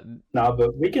 but No,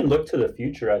 but we can look to the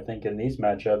future, I think, in these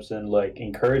matchups and like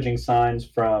encouraging signs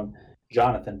from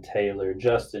Jonathan Taylor,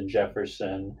 Justin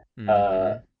Jefferson, mm-hmm.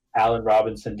 Allen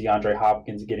Robinson, DeAndre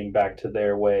Hopkins getting back to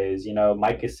their ways. You know,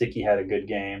 Mike Gesicki had a good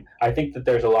game. I think that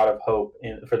there's a lot of hope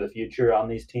for the future on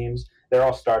these teams. They're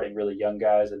all starting really young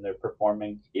guys and they're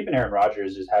performing. Even Aaron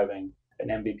Rodgers is having an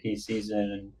MVP season.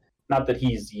 And not that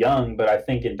he's young, but I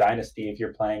think in Dynasty, if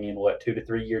you're playing in what, 2 to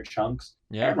 3 year chunks,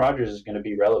 Yeah. Aaron Rodgers is going to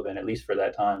be relevant, at least for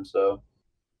that time. So,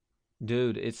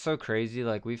 Dude, it's so crazy.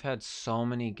 Like, we've had so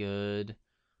many good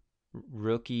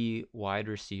rookie wide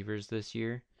receivers this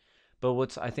year.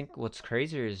 But I think what's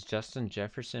crazier is Justin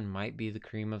Jefferson might be the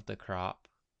cream of the crop,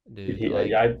 dude. Like,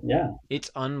 yeah,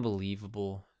 it's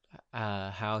unbelievable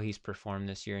how he's performed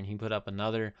this year, and he put up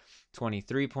another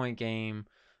 23-point game.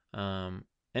 And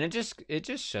it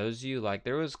just shows you like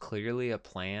there was clearly a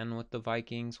plan with the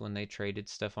Vikings when they traded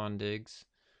Stephon Diggs.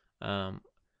 Um,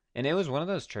 and it was one of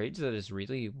those trades that has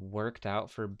really worked out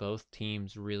for both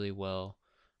teams really well.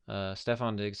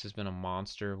 Stephon Diggs has been a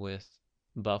monster with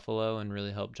Buffalo and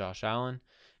really helped Josh Allen.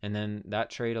 And then that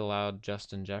trade allowed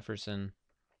Justin Jefferson,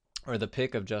 or the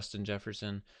pick of Justin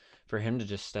Jefferson, for him to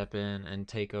just step in and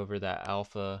take over that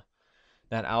alpha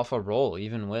role,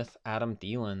 even with Adam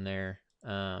Thielen there.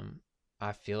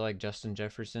 I feel like Justin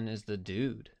Jefferson is the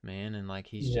dude, man, and like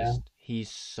yeah, he's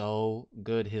so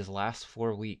good. His last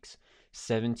 4 weeks,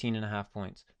 17 and a half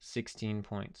points, 16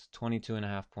 points, 22 and a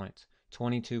half points,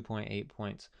 22.8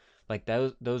 points. Like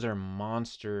those are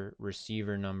monster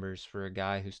receiver numbers for a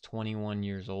guy who's 21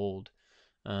 years old,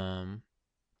 um,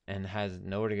 and has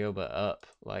nowhere to go but up.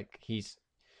 Like he's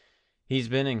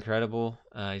been incredible.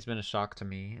 He's been a shock to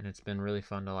me, and it's been really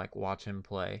fun to like watch him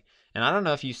play. And I don't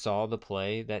know if you saw the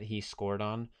play that he scored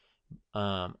on.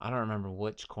 I don't remember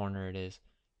which corner it is.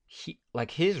 He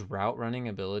like his route running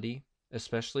ability,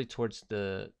 especially towards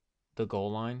the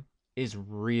goal line, is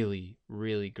really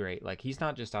really great. Like he's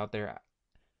not just out there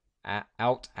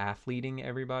out athleting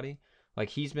everybody. Like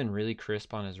he's been really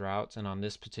crisp on his routes, and on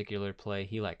this particular play,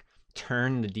 he like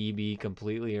turned the DB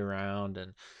completely around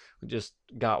and just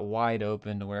got wide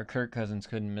open to where Kirk Cousins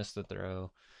couldn't miss the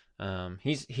throw.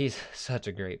 He's such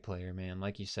a great player, man.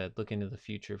 Like you said, look into the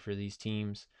future for these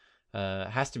teams. It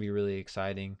has to be really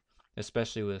exciting,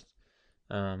 especially with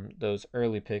those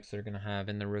early picks they're gonna have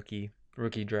in the rookie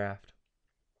draft.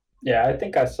 yeah. I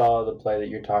think I saw the play that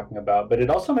you're talking about, but it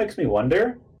also makes me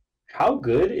wonder how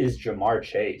good is Jamar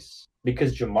Chase?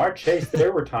 Because Jamar Chase,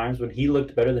 there were times when he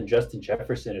looked better than Justin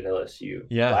Jefferson at LSU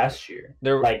Yeah, last year.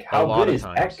 there Like, a how lot good of is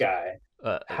that times. guy?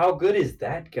 Uh, How good is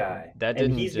that guy? that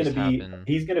And didn't just happen.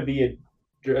 he's gonna be a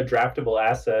draftable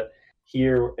asset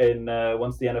here in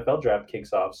once the NFL draft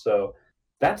kicks off. So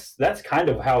that's kind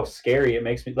of how scary it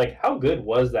makes me. Like, how good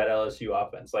was that LSU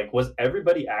offense? Like, was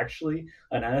everybody actually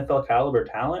an NFL caliber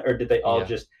talent, or did they all Yeah.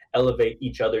 just elevate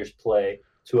each other's play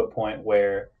to a point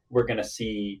where we're gonna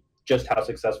see just how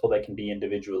successful they can be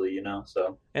individually? You know,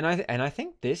 so And I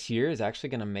think this year is actually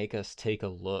going to make us take a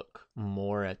look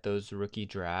more at those rookie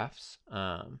drafts.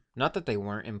 Not that they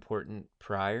weren't important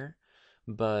prior,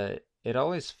 but it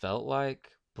always felt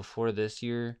like before this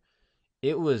year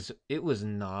it was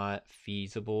not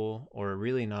feasible, or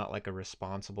really not like a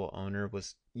responsible owner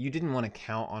was you didn't want to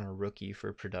count on a rookie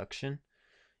for production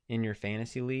in your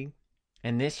fantasy league.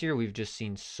 And this year we've just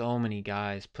seen so many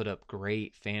guys put up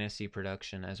great fantasy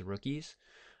production as rookies,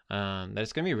 that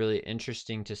it's going to be really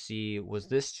interesting to see, was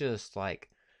this just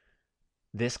like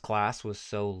this class was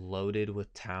so loaded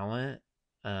with talent,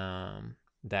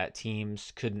 that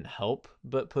teams couldn't help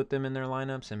but put them in their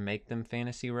lineups and make them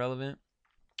fantasy relevant?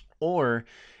 Or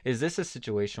is this a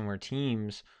situation where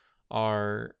teams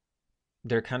are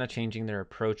they're kind of changing their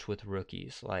approach with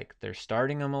rookies. Like they're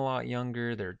starting them a lot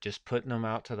younger. They're just putting them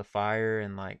out to the fire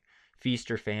and like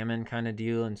feast or famine kind of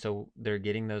deal. And so they're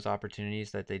getting those opportunities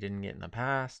that they didn't get in the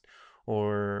past.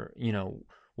 Or,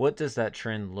 what does that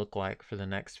trend look like for the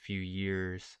next few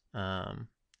years?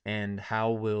 And how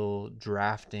will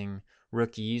drafting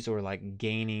rookies, or like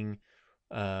gaining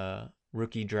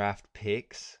rookie draft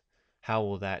picks, how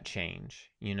will that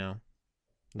change?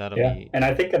 That'll yeah, be, and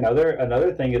I think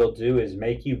another thing it'll do is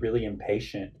make you really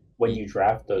impatient when you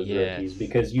draft those rookies yes.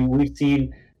 because we've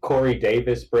seen Corey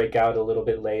Davis break out a little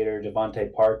bit later,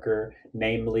 Devontae Parker,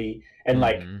 namely, and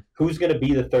like Mm-hmm. who's going to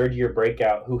be the third year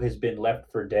breakout who has been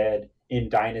left for dead in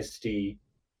dynasty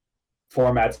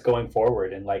formats going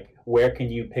forward, and like where can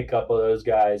you pick up those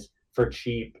guys for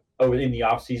cheap over in the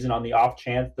off season on the off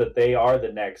chance that they are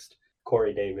the next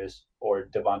Corey Davis or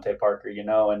Devontae Parker, you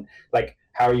know, and like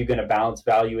how are you going to balance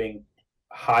valuing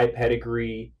high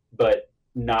pedigree but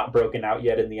not broken out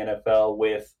yet in the NFL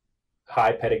with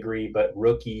high pedigree but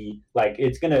rookie? Like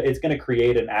it's gonna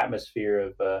create an atmosphere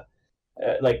of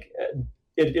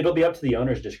it'll be up to the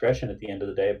owner's discretion at the end of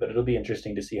the day, but it'll be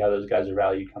interesting to see how those guys are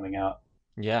valued coming out.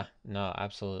 Yeah, no,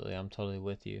 absolutely. I'm totally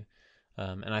with you.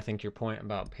 And I think your point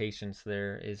about patience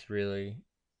there is really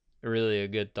a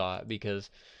good thought because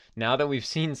now that we've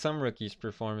seen some rookies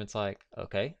perform, it's like,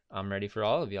 okay, I'm ready for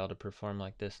all of y'all to perform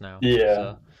like this now.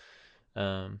 Yeah.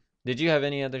 So, did you have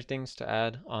any other things to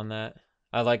add on that?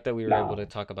 I like that we were able to No.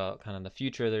 talk about kind of the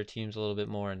future of their teams a little bit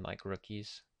more and like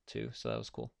rookies too. So that was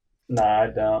cool. No, I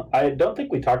don't. I don't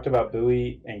think we talked about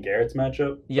Bowie and Garrett's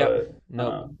matchup, Yep. but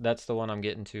Nope. That's the one I'm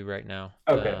getting to right now.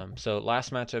 okay. So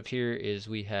last matchup here is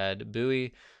we had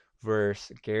Bowie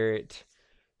versus Garrett.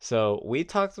 So we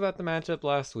talked about the matchup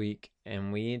last week,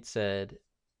 and we had said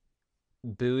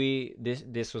Bowie.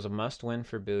 This was a must win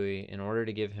for Bowie in order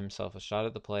to give himself a shot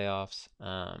at the playoffs.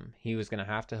 He was going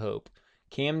to have to hope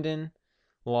Camden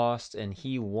lost and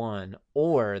he won,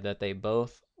 or that they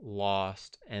both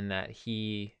lost and that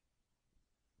he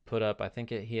put up. I think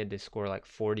he had to score like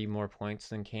 40 more points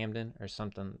than Camden or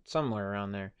something, somewhere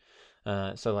around there.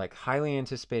 So like highly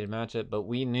anticipated matchup, but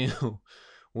we knew,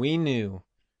 we knew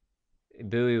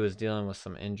Bowie was dealing with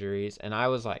some injuries, and I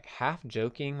was like half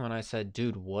joking when I said,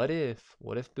 "Dude, what if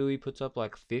Bowie puts up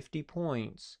like 50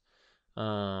 points?"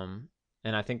 Um,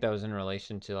 and I think that was in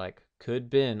relation to like could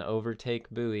Ben overtake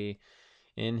Bowie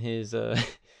in his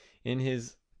in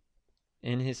his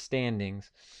in his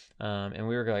standings, and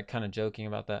we were like kind of joking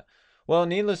about that. Well,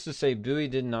 needless to say, Bowie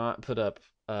did not put up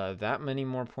that many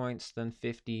more points than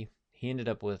 50. He ended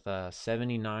up with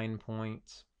 79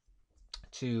 points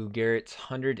to Garrett's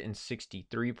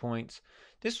 163 points.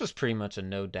 This was pretty much a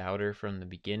no doubter from the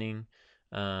beginning.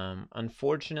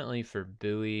 Unfortunately for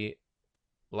Bowie,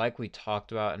 like we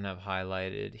talked about and have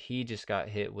highlighted, he just got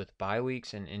hit with bye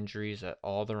weeks and injuries at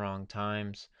all the wrong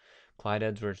times. Clyde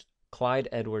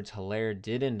Edwards Hilaire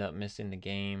did end up missing the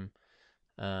game.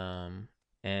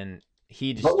 And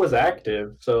he But just was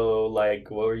active, so like,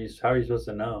 what were you? How are you supposed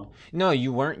to know? no,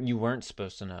 you weren't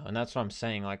supposed to know. And that's what I'm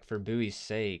saying. Like for Bowie's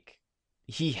sake,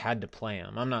 he had to play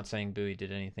him. I'm not saying Bowie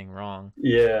did anything wrong.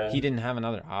 Yeah, He didn't have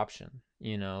another option.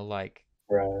 Like,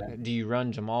 right, do you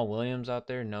run Jamal Williams out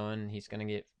there knowing he's going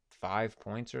to get 5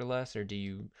 points or less, or do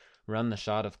you run the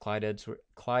shot of Clyde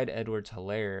Edwards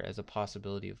Hilaire as a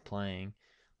possibility of playing?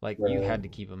 Like, you right. had to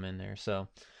keep him in there. So,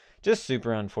 just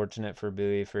super unfortunate for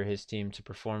Bowie for his team to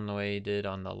perform the way he did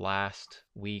on the last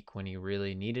week when he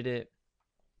really needed it.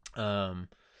 Um,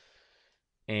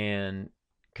 and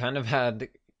kind of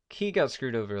he got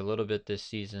screwed over a little bit this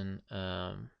season.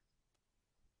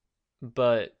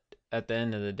 But at the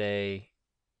end of the day,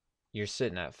 you're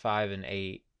sitting at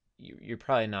 5-8. You're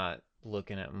probably not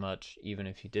looking at much, even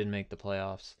if you did make the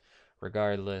playoffs,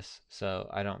 regardless. So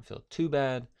I don't feel too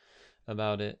bad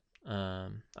about it.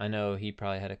 I know he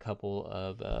probably had a couple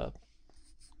of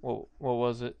what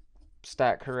was it,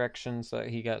 stat corrections that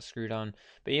he got screwed on,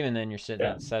 but even then you're sitting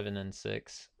Yeah, at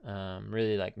 7-6,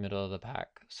 really like middle of the pack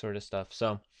sort of stuff.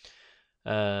 So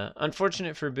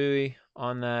unfortunate for Bowie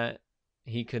on that.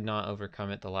 He could not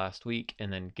overcome it the last week,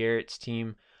 and then Garrett's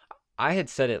team, I had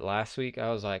said it last week.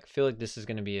 I was like, I feel like this is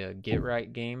going to be a get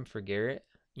right game for Garrett.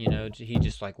 He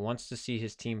just like wants to see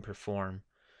his team perform.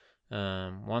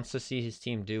 Wants to see his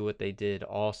team do what they did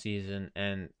all season,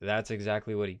 and that's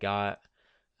exactly what he got.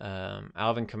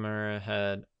 Alvin Kamara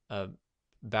had a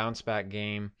bounce back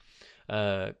game.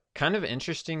 Kind of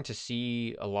interesting to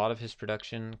see a lot of his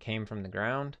production came from the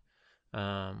ground.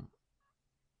 Um,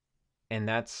 and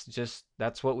that's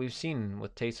what we've seen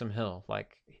with Taysom Hill.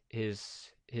 Like his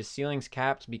ceiling's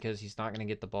capped because he's not going to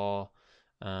get the ball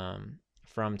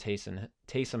from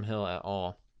Taysom Hill at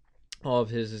all. All of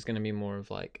his is going to be more of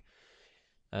like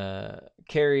uh,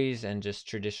 carries and just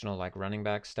traditional like running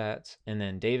back stats. And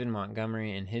then David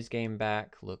Montgomery in his game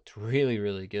back looked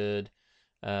really good.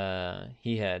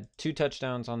 He had 2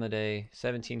 touchdowns on the day,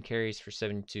 17 carries for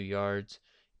 72 yards.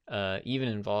 Even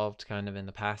involved kind of in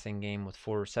the passing game with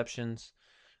 4 receptions.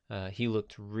 He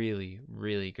looked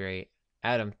really great.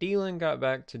 Adam Thielen got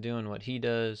back to doing what he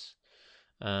does,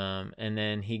 and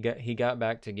then he got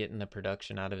back to getting the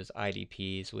production out of his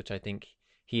IDPs, which I think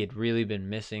he had really been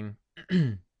missing.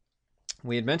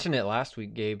 We had mentioned it last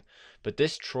week, Gabe, but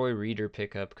this Troy Reader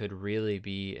pickup could really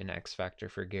be an X factor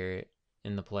for Garrett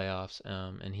in the playoffs,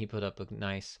 and he put up a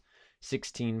nice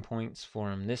 16 points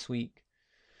for him this week.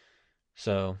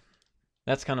 So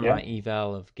that's kind of yeah. my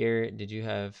eval of Garrett. Did you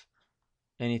have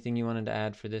anything you wanted to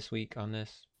add for this week on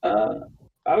this? Uh,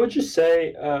 I would just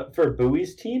say for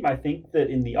Bowie's team, I think that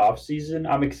in the offseason,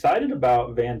 I'm excited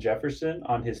about Van Jefferson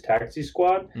on his taxi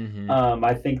squad. Mm-hmm.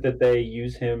 I think that they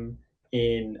use him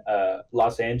in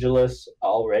Los Angeles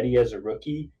already as a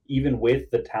rookie, even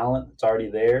with the talent that's already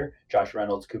there. Josh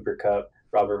Reynolds, Cooper Cup.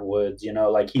 Robert Woods.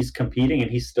 Like he's competing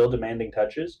and he's still demanding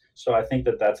touches. So I think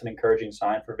that that's an encouraging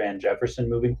sign for Van Jefferson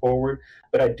moving forward.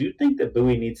 But I do think that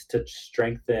Bowie needs to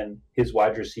strengthen his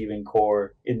wide receiving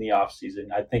core in the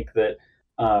offseason. I think that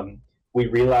we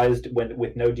realized when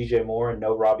with no DJ Moore and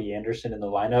no Robbie Anderson in the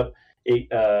lineup,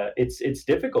 it's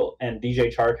difficult. And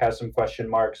DJ Chark has some question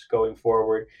marks going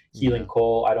forward. Yeah. Keelan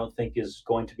Cole, I don't think is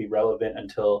going to be relevant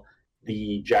until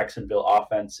the Jacksonville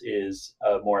offense is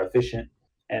more efficient,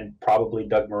 and probably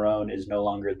Doug Marrone is no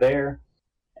longer there.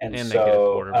 And And they get a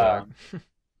so, quarterback.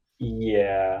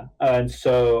 yeah. And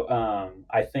so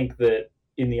I think that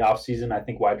in the offseason, I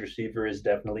think wide receiver is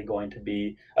definitely going to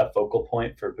be a focal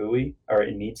point for Bowie, or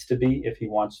it needs to be if he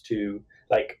wants to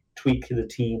like tweak the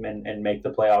team and make the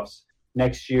playoffs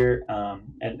next year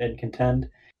and contend.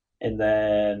 And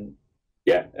then,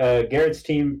 yeah, Garrett's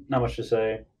team, not much to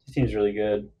say. His team's really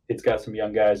good. It's got some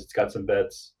young guys. It's got some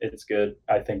vets. It's good.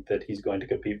 I think that he's going to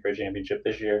compete for a championship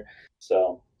this year.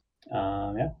 So,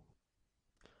 yeah.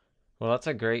 Well, that's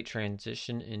a great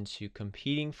transition into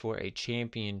competing for a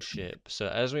championship. So,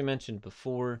 as we mentioned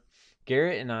before,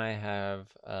 Garrett and I have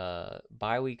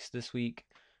bye weeks this week,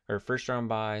 or first round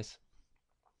buys.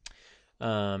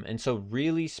 And so,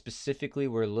 really specifically,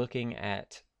 we're looking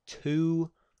at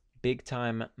two big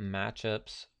time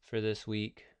matchups for this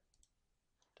week.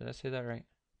 Did I say that right?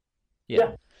 Yeah,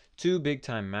 Yeah. two big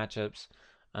time matchups.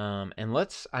 And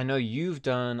I know you've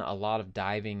done a lot of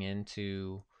diving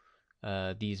into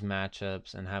these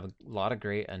matchups and have a lot of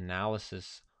great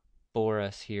analysis for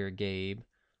us here, Gabe.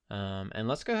 And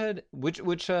let's go ahead. Which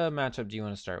matchup do you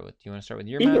want to start with? Do you want to start with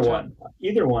your matchup?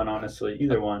 Either one, honestly,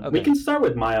 either one. We Okay. can start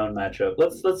with my own matchup.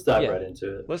 Let's dive Yeah. right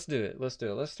into it. Let's do it. Let's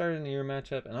do it. Let's start in your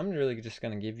matchup, and I'm really just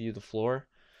gonna give you the floor,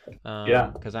 Yeah.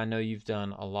 because I know you've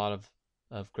done a lot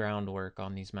of groundwork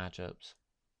on these matchups.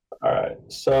 All right.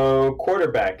 So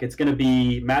quarterback, it's going to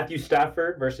be Matthew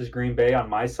Stafford versus Green Bay on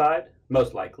my side,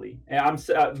 most likely. And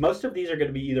most of these are going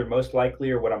to be either most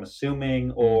likely or what I'm assuming,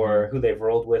 Mm-hmm. or who they've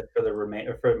rolled with for the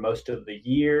remainder for most of the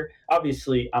year.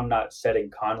 Obviously, I'm not setting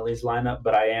Connolly's lineup,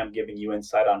 but I am giving you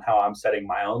insight on how I'm setting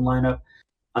my own lineup.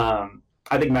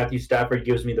 I think Matthew Stafford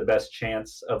gives me the best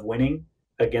chance of winning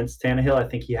against Tannehill. I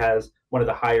think he has one of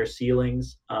the higher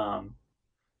ceilings.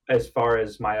 As far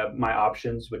as my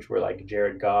options, which were like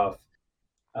Jared Goff,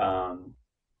 um,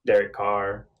 Derek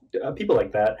Carr, people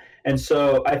like that. And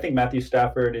so I think Matthew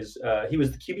Stafford he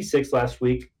was the QB6 last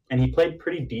week, and he played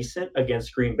pretty decent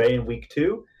against Green Bay in week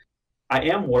 2. I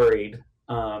am worried.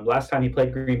 Last time he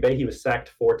played Green Bay, he was sacked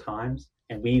 4 times,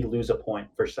 and we lose a point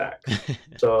for sacks.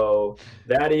 So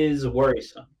that is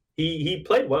worrisome. He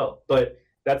played well, but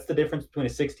that's the difference between a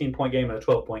 16-point game and a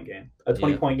 12-point game, a Yeah.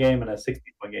 20-point game and a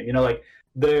 16-point game. Like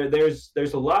there's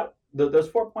a lot. Those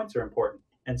 4 points are important,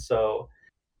 and so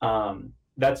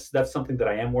that's something that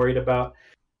I am worried about.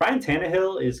 Ryan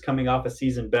Tannehill is coming off a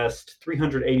season best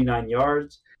 389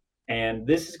 yards, and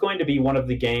this is going to be one of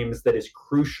the games that is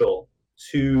crucial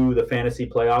to the fantasy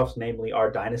playoffs, namely our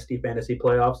dynasty fantasy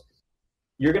playoffs.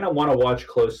 You're going to want to watch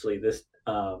closely this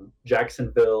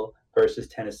Jacksonville versus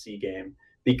Tennessee game,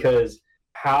 because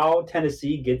how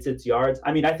Tennessee gets its yards.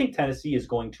 I mean, I think Tennessee is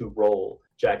going to roll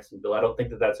Jacksonville. I don't think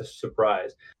that that's a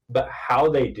surprise, but how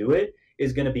they do it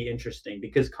is going to be interesting,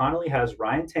 because Connolly has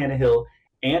Ryan Tannehill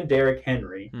and Derrick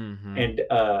Henry, Mm-hmm. and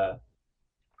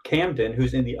Camden,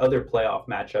 who's in the other playoff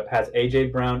matchup, has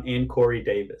AJ Brown and Corey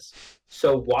Davis.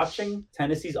 So watching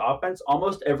Tennessee's offense,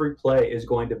 almost every play is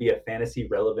going to be a fantasy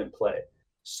relevant play.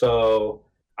 So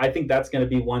I think that's going to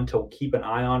be one to keep an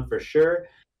eye on for sure.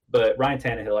 But Ryan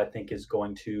Tannehill, I think, is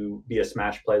going to be a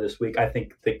smash play this week. I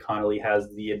think that Connolly has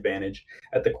the advantage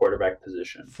at the quarterback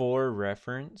position. For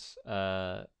reference,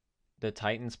 the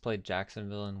Titans played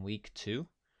Jacksonville in week 2,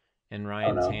 and Oh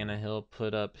Ryan no! Tannehill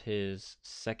put up his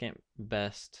second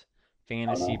best Oh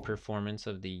fantasy no! performance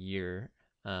of the year.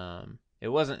 It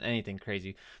wasn't anything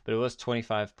crazy, but it was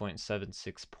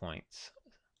 25.76 points.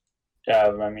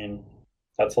 Yeah, I mean,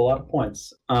 that's a lot of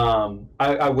points.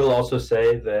 I will also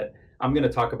say that I'm going to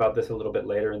talk about this a little bit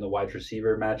later in the wide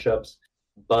receiver matchups,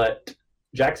 but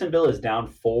Jacksonville is down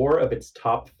 4 of its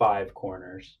top 5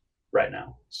 corners right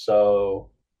now. So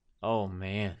Oh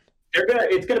man.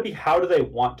 it's gonna be, how do they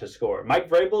want to score? Mike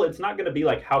Vrabel, it's not gonna be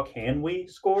like how can we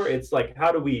score? It's like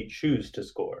how do we choose to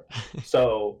score?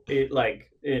 So I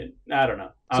don't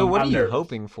know. So what are I'm you nervous.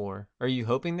 hoping for? Are you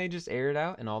hoping they just air it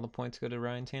out and all the points go to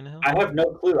Ryan Tannehill? I have no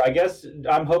clue. I guess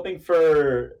I'm hoping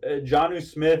for Jonnu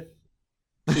Smith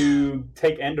to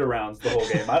take end arounds the whole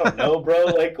game. I don't know, bro.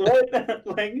 Like what?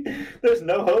 Like there's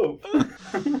no hope.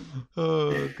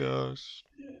 Oh gosh.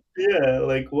 Yeah,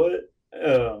 like what?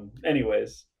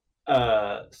 Anyways,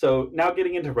 so now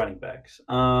getting into running backs.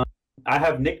 I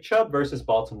have Nick Chubb versus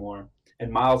Baltimore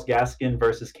and Miles Gaskin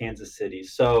versus Kansas City.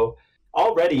 So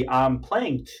already I'm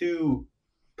playing two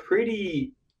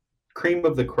pretty cream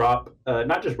of the crop,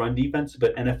 not just run defense,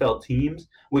 but NFL teams,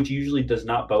 which usually does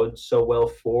not bode so well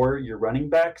for your running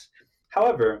backs.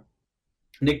 However,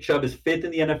 Nick Chubb is fifth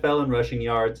in the NFL in rushing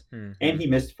yards, and Mm-hmm. he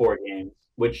missed 4 games,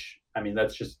 which, I mean,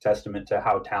 that's just a testament to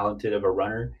how talented of a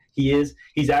runner he is.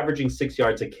 He's averaging 6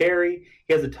 yards a carry.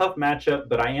 He has a tough matchup,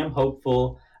 but I am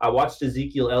hopeful. I watched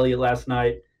Ezekiel Elliott last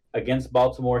night against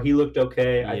Baltimore. He looked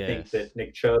okay. I think Yes. that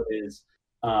Nick Chubb is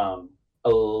a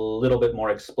little bit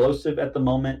more explosive at the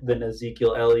moment than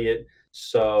Ezekiel Elliott.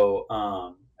 So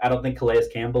I don't think Calais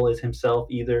Campbell is himself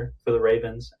either for the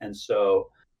Ravens. And so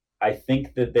I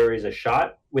think that there is a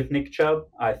shot with Nick Chubb.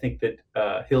 I think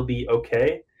that he'll be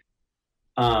okay.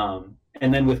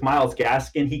 And then with Miles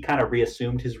Gaskin, he kind of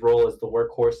reassumed his role as the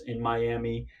workhorse in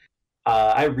Miami.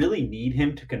 I really need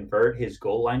him to convert his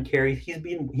goal line carries. He's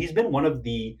been one of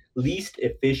the least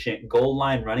efficient goal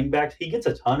line running backs. He gets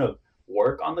a ton of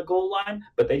work on the goal line,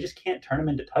 but they just can't turn him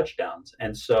into touchdowns.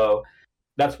 And so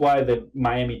that's why the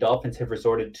Miami Dolphins have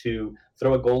resorted to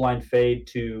throw a goal line fade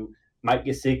to Mike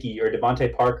Gesicki or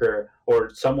Devontae Parker or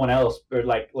someone else or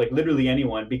like literally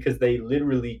anyone because they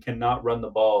literally cannot run the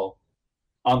ball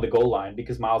on the goal line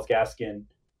because Miles Gaskin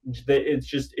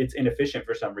it's inefficient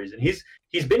for some reason. He's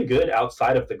been good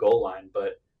outside of the goal line,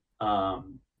 but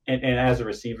and as a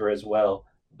receiver as well.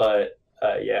 But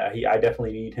yeah, I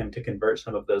definitely need him to convert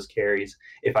some of those carries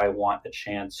if I want a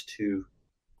chance to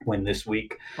win this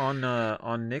week.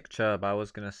 On Nick Chubb, I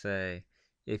was gonna say,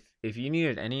 if you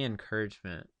needed any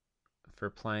encouragement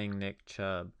for playing Nick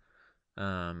Chubb,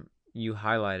 you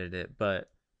highlighted it, but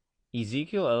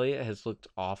Ezekiel Elliott has looked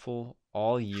awful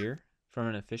all year from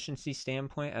an efficiency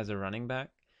standpoint as a running back,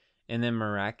 and then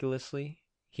miraculously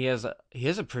he has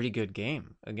a pretty good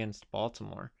game against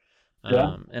Baltimore.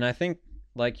 Yeah, And I think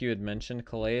like you had mentioned,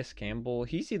 Calais Campbell,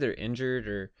 he's either injured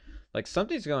or like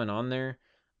something's going on there,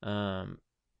 um,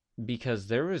 because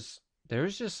there was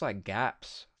just like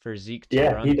gaps for Zeke to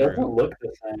yeah, he run doesn't through. look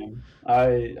the same.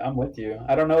 I'm with you.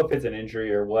 I don't know if it's an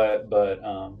injury or what, but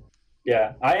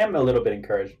yeah, I am a little bit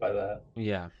encouraged by that.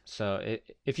 Yeah, so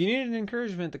if you need an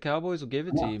encouragement, the Cowboys will give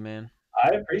it to Yeah, you, man. I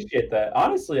appreciate that.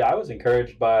 Honestly, I was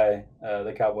encouraged by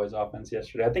the Cowboys' offense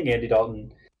yesterday. I think Andy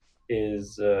Dalton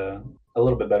is a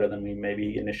little bit better than we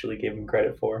maybe initially gave him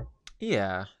credit for.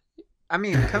 Yeah, I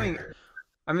mean,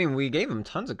 I mean, we gave him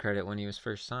tons of credit when he was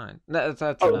first signed. That's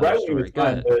Oh, another right when he was story. Go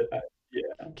signed, ahead. but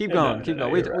yeah, Keep no, going. no, Keep no,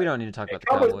 going. We, you're we right. don't need to talk Yeah,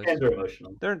 about the Cowboys Cowboys. fans are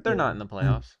emotional. They're not Yeah. in the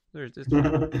playoffs. It's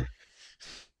fine.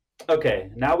 Okay,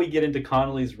 now we get into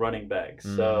Connolly's running backs.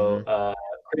 So Mm-hmm.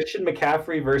 Christian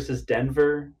McCaffrey versus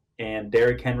Denver and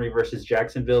Derrick Henry versus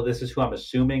Jacksonville. This is who I'm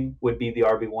assuming would be the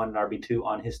RB1 and RB2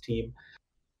 on his team.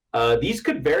 These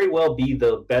could very well be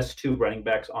the best two running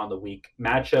backs on the week,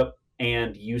 matchup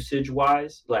and usage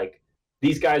wise. Like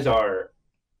these guys are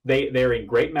they're in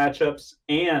great matchups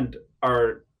and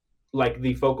are like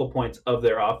the focal points of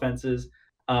their offenses.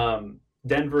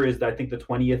 Denver is, I think, the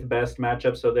 20th best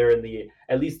matchup, so they're in the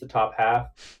at least the top half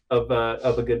of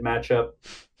a good matchup.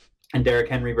 And Derrick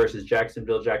Henry versus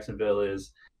Jacksonville. Jacksonville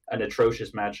is an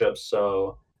atrocious matchup,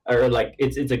 so or like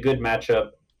it's a good matchup.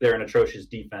 They're an atrocious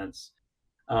defense,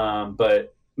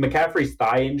 but McCaffrey's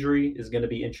thigh injury is going to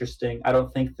be interesting. I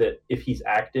don't think that if he's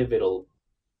active, it'll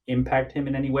impact him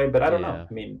in any way, but I don't know. Yeah.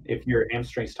 I mean, if your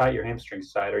hamstring's tight, your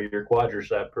hamstring's tight, or your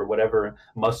quadricep, or whatever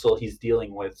muscle he's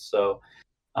dealing with. So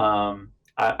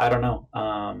I don't know.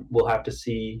 We'll have to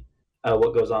see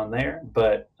what goes on there.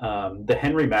 But the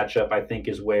Henry matchup, I think,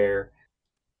 is where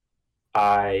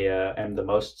I am the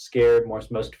most scared,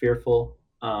 most fearful.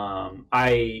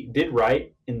 I did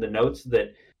write in the notes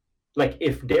that like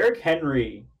if Derrick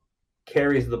Henry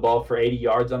carries the ball for 80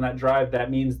 yards on that drive,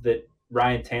 that means that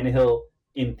Ryan Tannehill,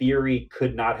 in theory,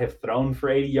 could not have thrown for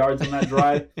 80 yards on that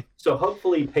drive. So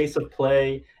hopefully, pace of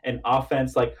play and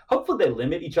offense, like hopefully they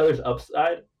limit each other's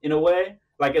upside in a way.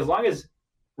 Like as long as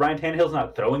Ryan Tannehill's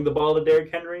not throwing the ball to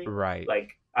Derrick Henry, Right.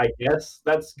 like I guess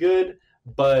that's good.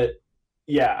 But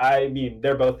yeah, I mean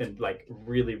they're both in like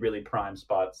really prime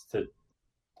spots to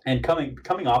and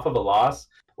coming off of a loss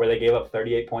where they gave up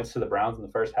 38 points to the Browns in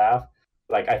the first half,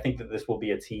 like I think that this will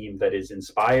be a team that is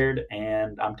inspired,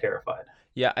 and I'm terrified.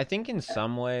 Yeah, I think in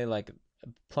some way, like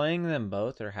playing them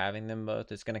both or having them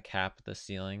both is going to cap the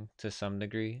ceiling to some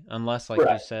degree. Unless, like you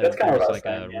Right. That's said, kind of what there's I was like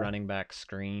saying. a running back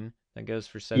screen that goes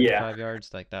for Yeah. 75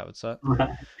 yards. Like that would suck.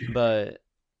 Yeah. But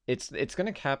it's going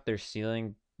to cap their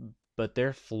ceiling, but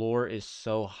their floor is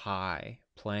so high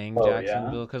playing Oh yeah.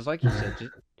 Jacksonville. Because, like you said,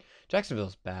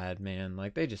 Jacksonville's bad, man.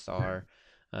 Like they just are.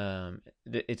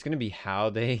 It's going to be how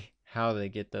they how they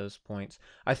get those points.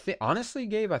 I think honestly,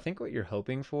 Gabe, I think what you're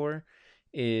hoping for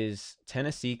is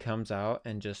Tennessee comes out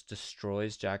and just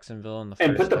destroys Jacksonville in the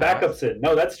And put first the half. backups in.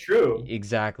 No, that's true.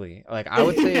 Exactly. Like I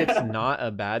would say it's Yeah. not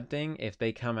a bad thing if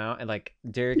they come out and like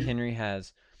Derrick Henry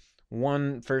has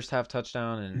one first half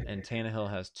touchdown and Tannehill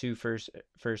has two first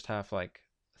half like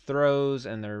throws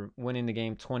and they're winning the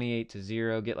game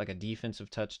 28-0, get like a defensive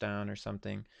touchdown or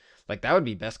something. Like that would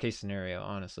be best case scenario,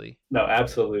 honestly. No,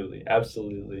 absolutely,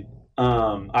 absolutely.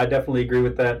 I definitely agree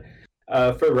with that.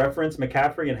 For reference,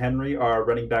 McCaffrey and Henry are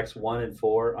running backs 1 and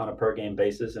 4 on a per game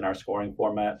basis in our scoring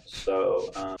format.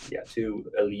 So yeah, two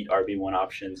elite RB1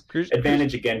 options.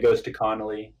 Advantage again goes to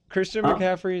Connolly. Christian Huh?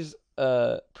 McCaffrey's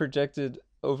projected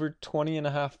over 20 and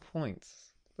a half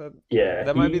points. That Yeah,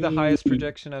 that might be the highest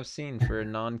projection I've seen for a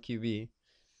non QB.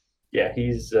 yeah,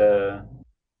 he's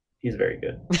very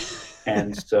good.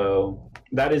 And so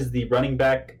that is the running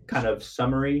back kind of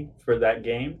summary for that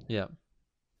game. Yeah.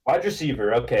 Wide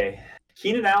receiver, okay.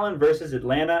 Keenan Allen versus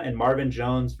Atlanta and Marvin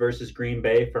Jones versus Green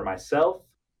Bay for myself.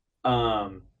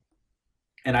 Um,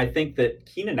 and I think that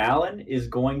Keenan Allen is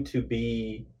going to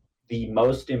be the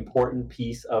most important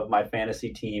piece of my fantasy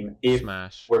team if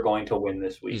Smash. we're going to win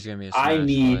this He's week. gonna be a I smash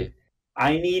need play.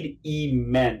 I need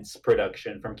immense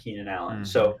production from Keenan Allen. Mm-hmm.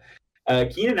 So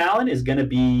Keenan Allen is going to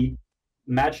be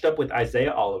matched up with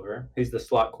Isaiah Oliver, who's the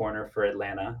slot corner for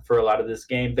Atlanta for a lot of this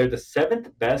game. They're the seventh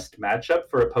best matchup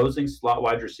for opposing slot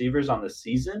wide receivers on the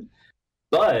season,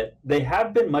 but they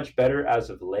have been much better as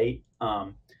of late.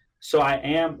 So I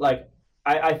am like,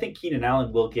 I think Keenan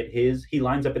Allen will get his. He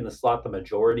lines up in the slot the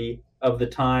majority of the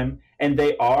time, and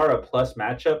they are a plus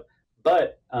matchup.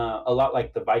 But a lot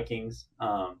like the Vikings,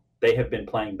 they have been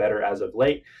playing better as of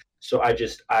late. So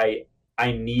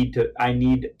I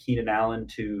need Keenan Allen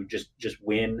to just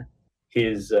win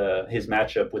his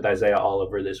matchup with Isaiah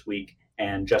Oliver this week,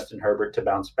 and Justin Herbert to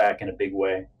bounce back in a big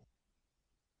way.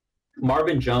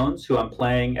 Marvin Jones, who I'm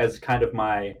playing as kind of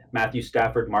my Matthew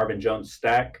Stafford Marvin Jones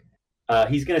stack,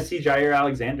 he's going to see Jair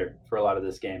Alexander for a lot of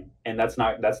this game, and that's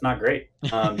not great.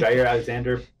 Jair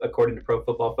Alexander, according to Pro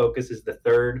Football Focus, is the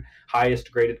third highest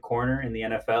graded corner in the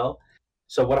NFL.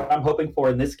 So what I'm hoping for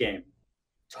in this game,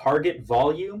 target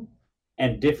volume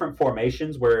and different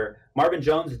formations where Marvin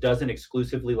Jones doesn't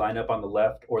exclusively line up on the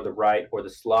left or the right or the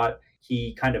slot.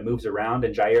 He kind of moves around,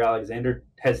 and Jair Alexander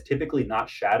has typically not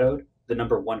shadowed the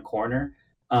number one corner.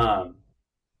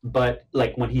 But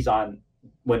like when he's on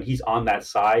that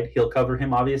side, he'll cover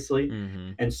him obviously.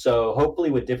 Mm-hmm. And so hopefully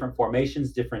with different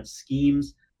formations, different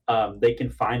schemes, they can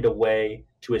find a way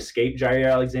to escape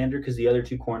Jair Alexander because the other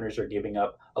two corners are giving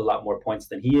up a lot more points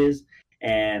than he is.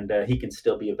 And he can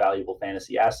still be a valuable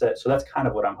fantasy asset. So that's kind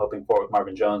of what I'm hoping for with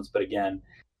Marvin Jones. But again,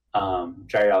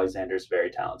 Jair Alexander is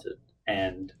very talented,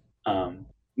 and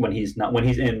when he's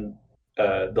in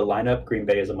the lineup, Green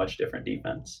Bay is a much different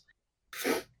defense.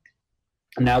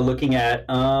 Now looking at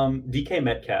DK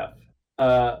Metcalf,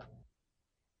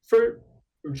 for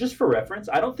reference,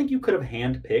 I don't think you could have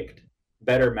handpicked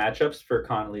better matchups for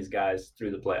Connolly's guys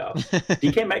through the playoffs.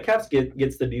 DK Metcalf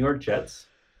gets the New York Jets.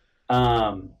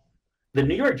 The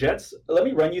New York Jets, let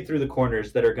me run you through the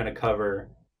corners that are going to cover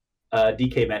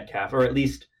DK Metcalf, or at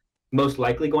least most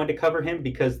likely going to cover him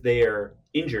because they are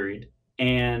injured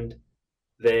and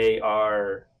they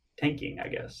are tanking, I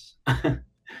guess.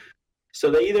 So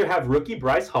they either have rookie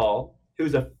Bryce Hall,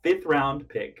 who's a fifth-round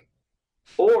pick,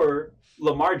 or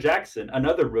Lamar Jackson,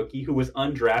 another rookie who was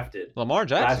undrafted. Lamar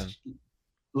Jackson.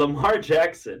 Lamar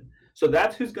Jackson. So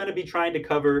that's who's going to be trying to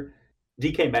cover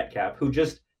DK Metcalf, who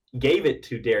just gave it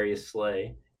to Darius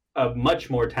Slay, a much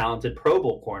more talented Pro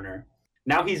Bowl corner.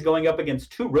 Now he's going up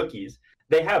against two rookies.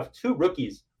 They have two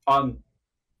rookies on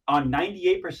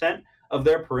 98% of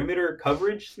their perimeter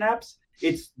coverage snaps.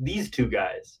 It's these two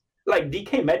guys. Like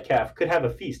DK Metcalf could have a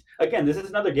feast. Again, this is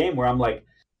another game where I'm like,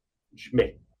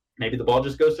 maybe the ball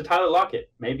just goes to Tyler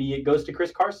Lockett. Maybe it goes to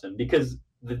Chris Carson because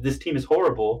this team is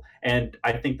horrible. And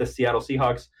I think the Seattle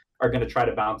Seahawks are going to try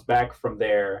to bounce back from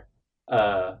their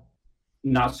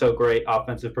not so great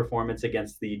offensive performance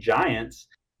against the Giants.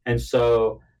 And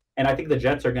I think the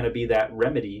Jets are going to be that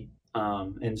remedy.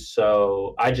 And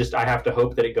so I have to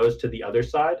hope that it goes to the other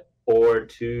side or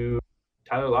to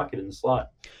Tyler Lockett in the slot.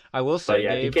 I will say, but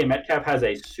yeah, Gabe, DK Metcalf has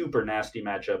a super nasty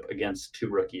matchup against two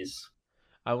rookies.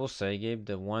 I will say, Gabe,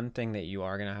 the one thing that you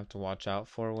are going to have to watch out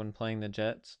for when playing the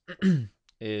Jets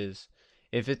is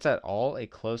if it's at all a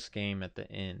close game at the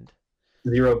end.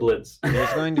 Zero blitz.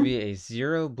 There's going to be a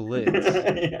zero blitz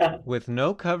yeah. with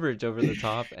no coverage over the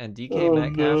top, and DK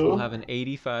Metcalf will have an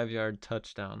 85-yard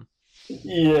touchdown. towards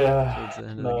Yeah, the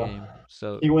end of the no. game.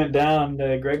 So He went down.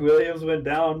 Greg Williams went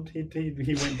down. He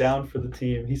went down for the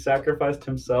team. He sacrificed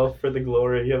himself for the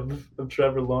glory of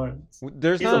Trevor Lawrence.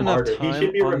 there's He's a not enough martyr. He time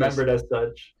should be on this. remembered as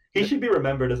such. He should be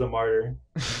remembered as a martyr.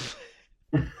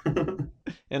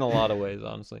 In a lot of ways,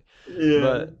 honestly. Yeah.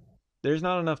 But there's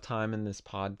not enough time in this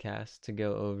podcast to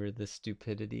go over the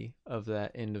stupidity of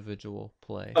that individual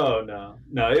play. Oh no,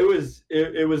 no. It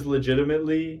was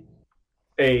legitimately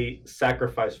a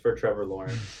sacrifice for Trevor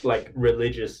Lawrence, like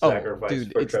religious Oh, sacrifice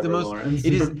dude, for it's the Trevor most. Lawrence.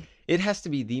 It has to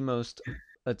be the most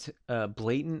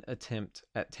blatant attempt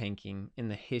at tanking in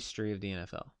the history of the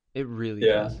NFL. It really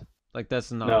Yeah. is. Like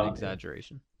that's not an No.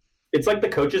 exaggeration. It's like the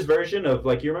coach's version of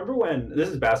like you remember when this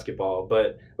is basketball,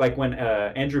 but like when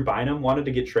Andrew Bynum wanted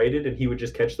to get traded and he would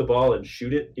just catch the ball and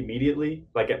shoot it immediately,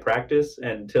 like at practice,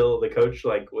 until the coach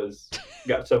like was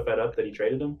got so fed up that he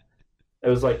traded him. It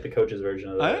was like the coach's version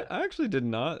of I that. I actually did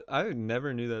not. I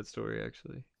never knew that story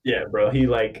actually. Yeah, bro. He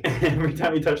like every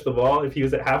time he touched the ball, if he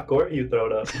was at half court, he would throw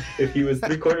it up. If he was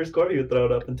 3/4 court, he would throw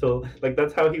it up until like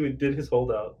that's how he would did his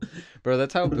holdout. Bro,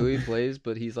 that's how Bowie plays,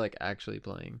 but he's like actually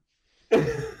playing.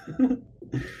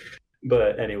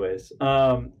 But anyways,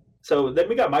 so then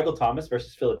we got Michael Thomas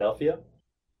versus Philadelphia.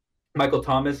 Michael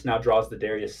Thomas now draws the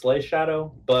Darius Slay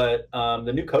shadow, but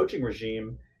the new coaching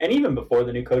regime, and even before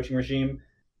the new coaching regime,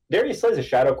 Darius Slay's a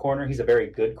shadow corner. He's a very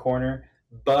good corner,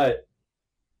 but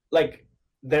like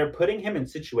they're putting him in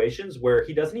situations where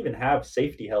he doesn't even have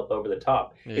safety help over the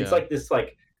top. It's Yeah. like this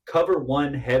like cover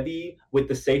one heavy with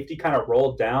the safety kind of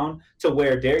rolled down to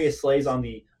where Darius Slay's on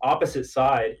the opposite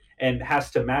side and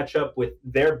has to match up with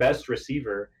their best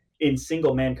receiver in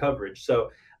single man coverage.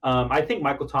 So I think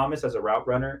Michael Thomas as a route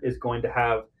runner is going to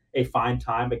have a fine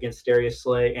time against Darius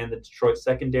Slay and the Detroit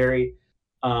secondary.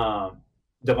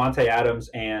 Devontae Adams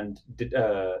and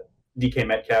DK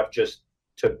Metcalf just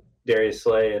took Darius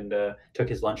Slay and took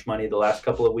his lunch money the last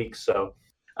couple of weeks. So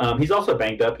he's also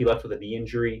banged up. He left with a knee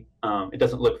injury. It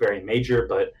doesn't look very major,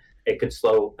 but it could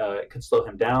slow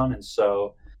him down. And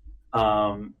so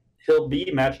he'll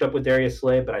be matched up with Darius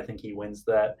Slay, but I think he wins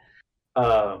that.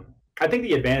 I think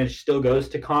the advantage still goes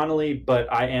to Connolly,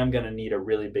 but I am going to need a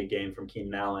really big game from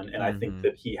Keenan Allen, and I think Mm-hmm.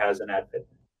 that he has an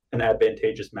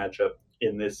advantageous matchup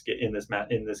in this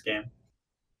game.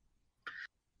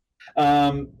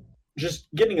 Just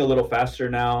getting a little faster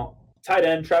now. Tight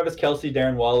end Travis Kelce,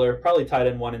 Darren Waller, probably tight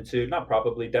end 1 and 2. Not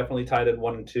probably, definitely tight end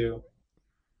 1 and 2.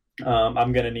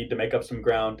 I'm going to need to make up some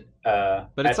ground But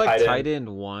it's at like tight tight end. end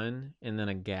one and then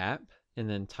a gap and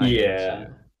then tight end Yeah,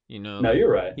 two. You know, no, you're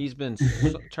right. he's been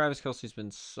Travis Kelsey's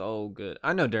been so good.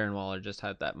 I know Darren Waller just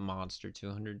had that monster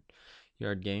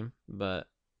 200-yard game, but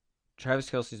Travis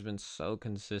Kelsey's been so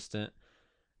consistent.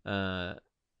 Uh,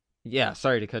 yeah,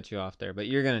 sorry to cut you off there, but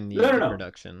you're gonna No, need no, the no.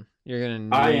 production. You're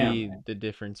gonna I am. need the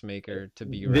difference maker to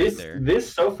be right this there.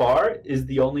 this so far is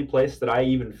the only place that I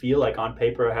even feel like on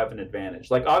paper I have an advantage.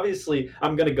 Like obviously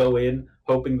I'm gonna go in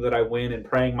hoping that I win and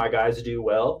praying my guys do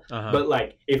well. Uh huh. But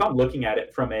like if I'm looking at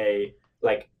it from a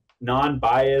like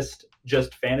non-biased,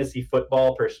 just fantasy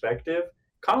football perspective,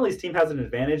 Connolly's team has an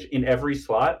advantage in every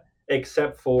slot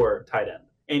except for tight end.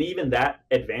 And even that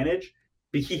advantage,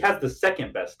 he has the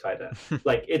second best tight end.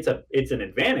 Like it's an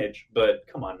advantage, but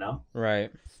come on now. Right.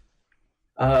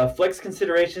 Flex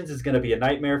considerations is going to be a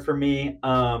nightmare for me.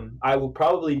 I will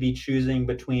probably be choosing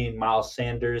between Miles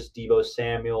Sanders, Deebo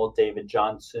Samuel, David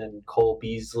Johnson, Cole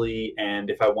Beasley, and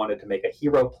if I wanted to make a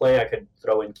hero play, I could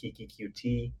throw in Kiki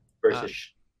QT Uh,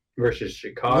 versus when does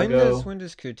Chicago.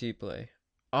 QT play?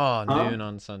 Oh, Huh? noon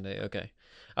on Sunday. Okay.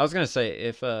 I was gonna say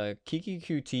if Kiki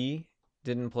QT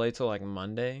didn't play till like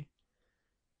Monday,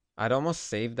 I'd almost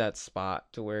save that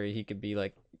spot to where he could be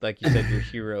like you said, your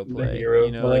hero The play. hero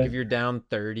You know, like if play. you're down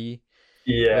 30,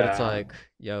 but it's Yeah. like,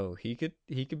 yo, he could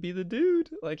be the dude.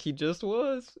 Like he just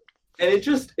was. And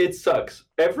it sucks.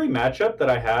 Every matchup that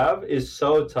I have is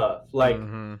so tough. Like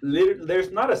Mm-hmm.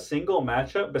 there's not a single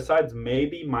matchup besides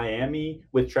maybe Miami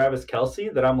with Travis Kelsey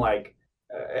that I'm like,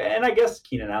 and I guess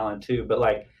Keenan Allen too. But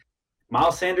like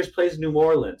Miles Sanders plays New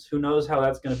Orleans. Who knows how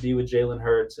that's going to be with Jalen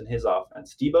Hurts and his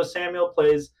offense? Deebo Samuel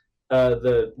plays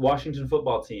the Washington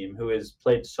football team, who has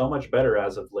played so much better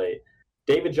as of late.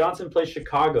 David Johnson plays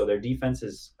Chicago. Their defense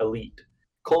is elite.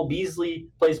 Cole Beasley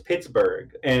plays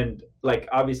Pittsburgh, and like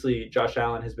obviously Josh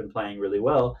Allen has been playing really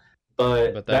well,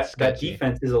 but But that's that sketchy.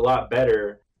 defense is a lot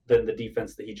better than the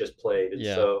defense that he just played, and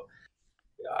Yeah. so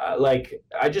like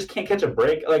I just can't catch a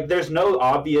break. Like there's no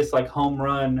obvious like home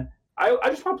run. I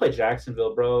just want to play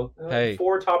Jacksonville, bro. Hey,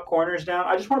 Four top corners down.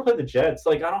 I just want to play the Jets.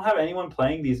 Like I don't have anyone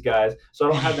playing these guys, so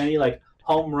I don't have any like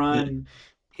home run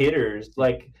hitters.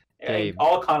 Like Gabe,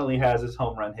 all Connolly has is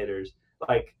home run hitters.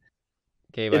 Like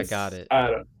Gabe, I got It's it. I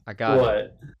don't I got it.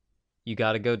 what. You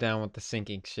got to go down with the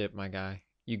sinking ship, my guy.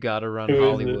 You got to run Who is it?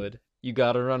 Hollywood. You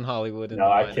got to run Hollywood in No,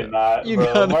 the I lineup. cannot, You bro.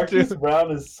 got to do Marquise it.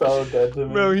 Brown is so dead to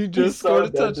Bro, me. he He's just scored so a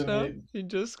dead to touchdown. me. He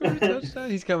just scored a touchdown.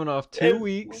 He's coming off two and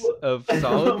weeks of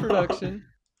solid production.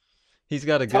 He's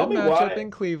got a tell good me matchup why.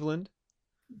 in Cleveland.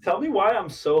 Tell me why I'm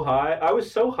so high. I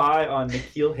was so high on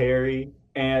N'Keal Harry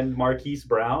and Marquise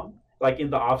Brown, like in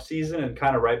the offseason and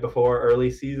kind of right before early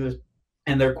seasons.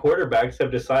 And their quarterbacks have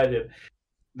decided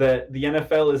that the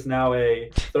NFL is now a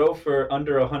throw for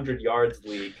under 100 yards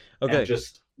league, and Okay.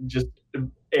 just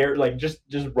air like just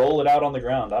roll it out on the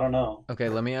ground. I don't know. Okay,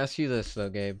 let me ask you this though,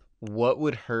 Gabe. What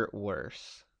would hurt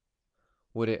worse?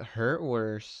 Would it hurt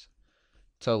worse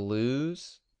to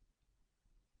lose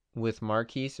with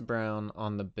Marquise Brown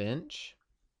on the bench,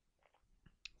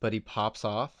 but he pops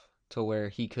off to where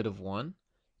he could have won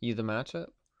you the matchup?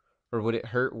 Or would it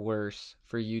hurt worse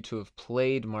for you to have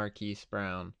played Marquise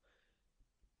Brown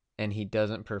and he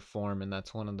doesn't perform and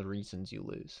that's one of the reasons you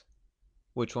lose?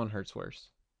 Which one hurts worse?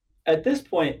 At this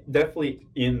point, definitely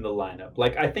in the lineup.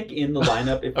 Like I think in the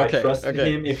lineup, if I Okay, trusted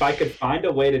okay. him, if I could find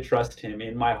a way to trust him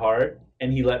in my heart,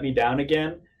 and he let me down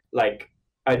again, like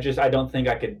I don't think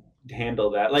I could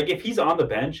handle that. Like if he's on the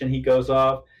bench and he goes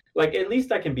off, like at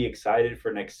least I can be excited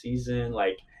for next season.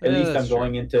 Like at Yeah, least that's I'm true.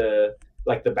 going into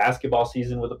like the basketball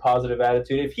season with a positive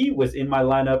attitude. If he was in my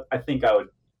lineup, I think I would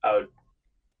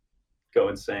go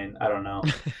insane. I don't know.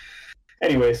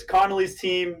 Anyways, Connolly's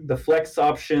team, the flex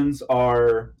options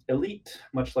are elite,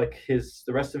 much like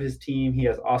the rest of his team. He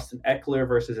has Austin Eckler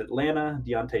versus Atlanta,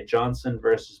 Deontay Johnson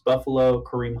versus Buffalo,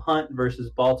 Kareem Hunt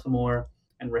versus Baltimore,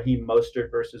 and Raheem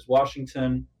Mostert versus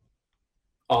Washington.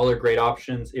 All are great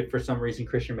options. If for some reason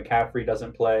Christian McCaffrey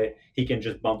doesn't play, he can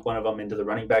just bump one of them into the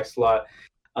running back slot.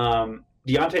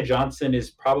 Deontay Johnson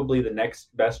is probably the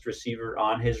next best receiver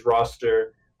on his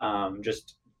roster,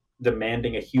 just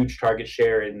demanding a huge target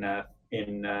share in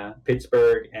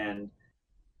Pittsburgh, and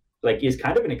like is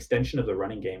kind of an extension of the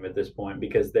running game at this point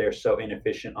because they're so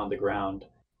inefficient on the ground.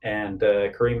 And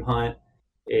Kareem Hunt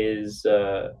is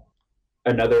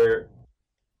another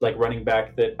like running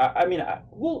back that I mean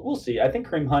we'll see. I think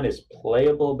Kareem Hunt is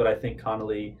playable, but I think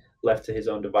Connolly left to his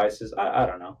own devices. I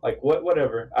don't know. Like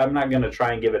whatever. I'm not gonna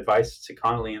try and give advice to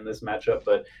Connolly in this matchup,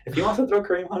 but if he wants to throw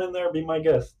Kareem Hunt in there, be my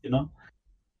guest. You know.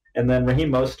 And then Raheem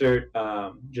Mostert,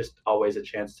 just always a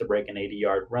chance to break an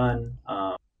 80-yard run.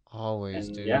 Always,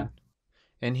 And yeah, dude.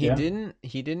 And he yeah, didn't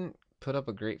he didn't put up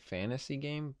a great fantasy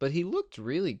game, but he looked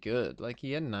really good. Like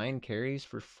he had 9 carries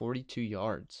for 42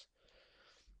 yards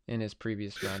in his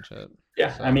previous matchup.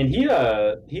 yeah. I So, mean, he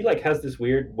like has this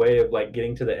weird way of like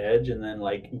getting to the edge and then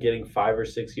like getting 5 or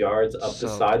 6 yards up the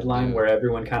so sideline where dude,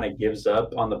 everyone kind of gives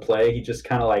up on the play. He just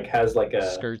kind of like has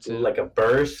skirts it. like a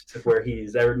burst where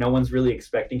he's there. No one's really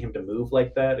expecting him to move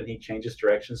like that, and he changes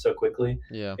direction so quickly.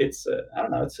 Yeah. It's I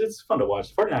don't know. It's fun to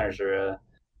watch. The 49ers are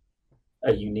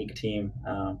a unique team.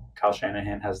 Kyle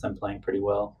Shanahan has them playing pretty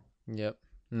well. Yep.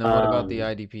 And then what about the Um,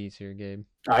 IDPs here, Gabe?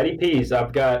 IDPs.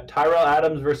 I've got Tyrell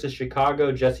Adams versus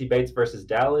Chicago, Jesse Bates versus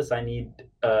Dallas. I need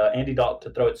Andy Dalton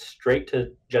to throw it straight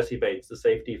to Jesse Bates, the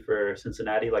safety for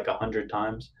Cincinnati, like 100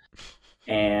 times.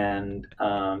 And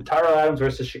Tyrell Adams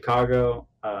versus Chicago.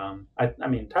 I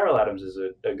mean, Tyrell Adams is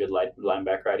a good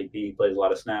linebacker IDP. He plays a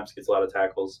lot of snaps, gets a lot of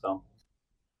tackles. So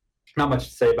not much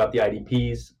to say about the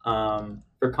IDPs.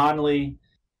 For Conley,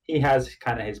 he has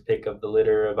kind of his pick of the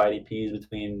litter of IDPs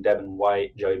between Devin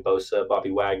White, Joey Bosa,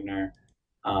 Bobby Wagner.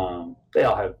 They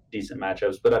all have decent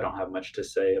matchups, but I don't have much to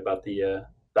say about the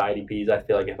IDPs. I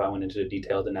feel like if I went into a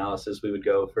detailed analysis, we would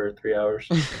go for 3 hours.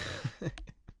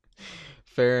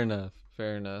 Fair enough.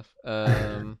 Fair enough.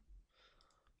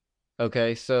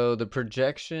 Okay, so the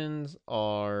projections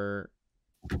are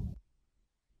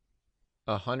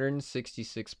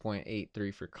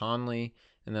 166.83 for Conley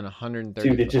and then Dude, it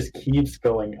 135. just keeps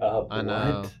going up. I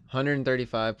know. What?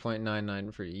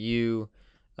 135.99 for you.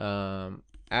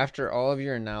 After all of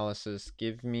your analysis,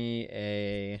 give me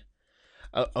a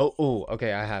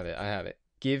okay, I have it. I have it.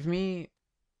 Give me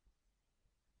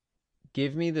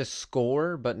the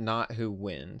score but not who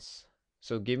wins.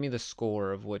 So give me the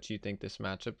score of what you think this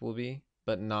matchup will be,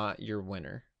 but not your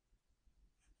winner.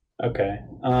 Okay.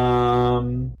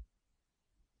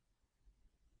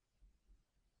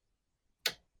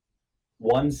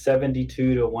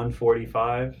 172 to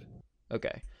 145.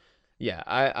 Okay. Yeah,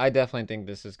 I definitely think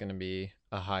this is going to be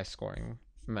a high scoring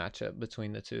matchup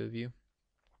between the two of you.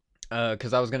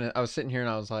 Cuz I was sitting here and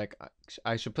I was like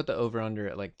I should put the over under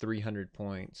at like 300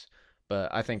 points, but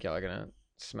I think y'all are going to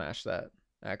smash that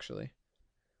actually.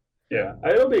 Yeah,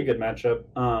 it'll be a good matchup.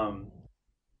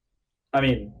 I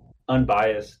mean,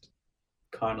 unbiased.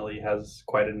 Connolly has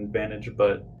quite an advantage,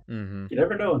 but Mm-hmm. you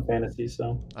never know in fantasy,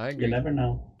 so I you agree. never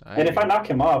know. I And if I agree. knock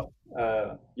him off,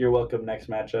 you're welcome next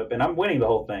matchup, and I'm winning the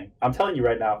whole thing. I'm telling you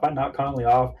right now, if I knock Connolly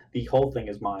off, the whole thing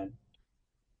is mine.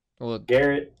 Well,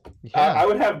 Garrett, yeah. I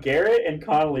would have Garrett and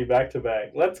Connolly back to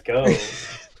back. Let's go,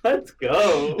 let's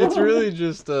go. It's really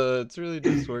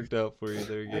just worked out for you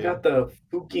there, I Gabe. got the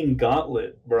fucking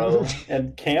gauntlet, bro.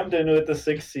 And Camden with the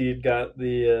 6 seed got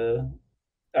the.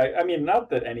 I mean, not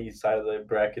that any side of the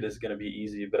bracket is going to be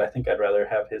easy, but I think I'd rather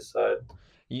have his side.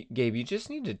 Gabe, you just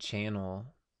need to channel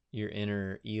your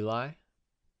inner Eli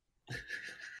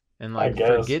and I like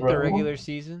guess, forget the bro. regular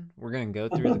season. We're gonna go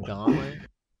through the gauntlet,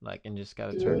 like, and just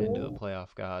gotta turn into a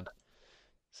playoff god.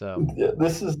 So, Yeah,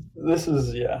 this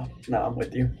is yeah. No, I'm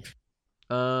with you.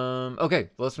 okay,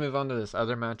 let's move on to this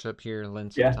other matchup here and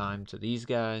lend some Yeah, time to these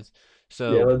guys. yeah.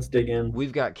 So, Let's dig in.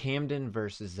 we've got Camden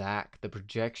versus Zach. The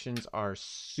projections are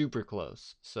super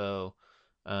close. So,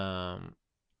 um,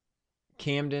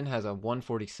 Camden has a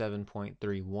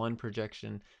 147.31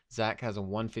 projection. Zach has a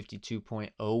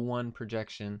 152.01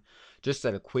 projection. Just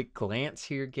at a quick glance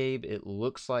here, Gabe, it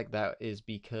looks like that is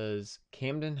because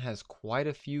Camden has quite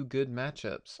a few good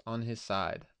matchups on his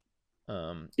side.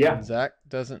 And Yeah, Zach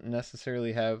doesn't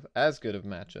necessarily have as good of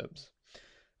matchups.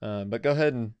 But go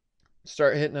ahead and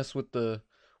start hitting us with the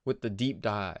deep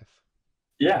dive.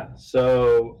 yeah.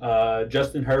 So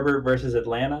Justin Herbert versus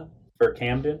Atlanta for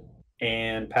Camden,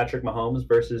 and Patrick Mahomes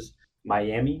versus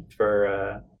Miami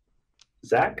for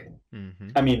Zach. Mm-hmm.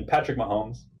 I mean, Patrick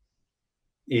Mahomes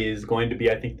is going to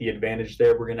be, I think, the advantage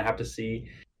there. We're going to have to see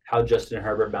how Justin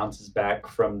Herbert bounces back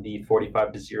from the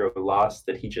 45-0 loss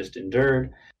that he just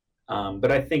endured.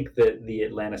 But I think that the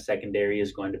Atlanta secondary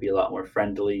is going to be a lot more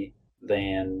friendly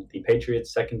than the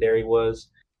Patriots secondary was.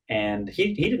 And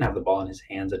he didn't have the ball in his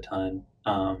hands a ton.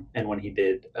 And when he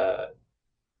did,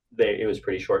 it was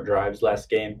pretty short drives last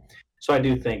game. So I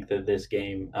do think that this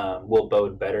game will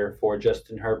bode better for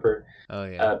Justin Herbert. Oh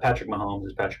yeah. Patrick Mahomes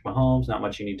is Patrick Mahomes. Not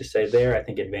much you need to say there. I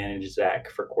think advantage Zach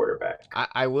for quarterback.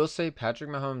 I will say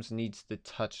Patrick Mahomes needs the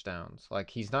touchdowns.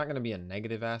 Like he's not going to be a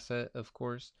negative asset, of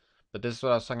course, but this is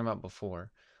what I was talking about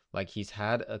before. Like he's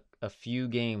had a few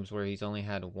games where he's only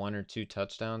had one or two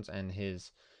touchdowns, and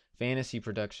his fantasy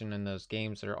production in those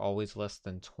games are always less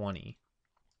than 20,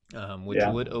 which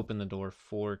Yeah, would open the door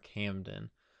for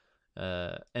Camden.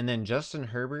 And then Justin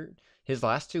Herbert, his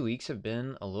last 2 weeks have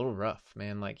been a little rough,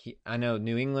 man. Like I know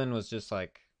New England was just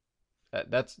like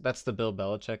that's the Bill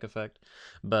Belichick effect.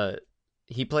 But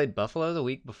he played Buffalo the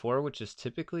week before, which is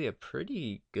typically a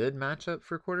pretty good matchup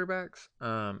for quarterbacks,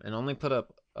 and only put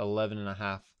up 11 and a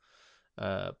half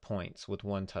points with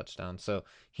one touchdown. So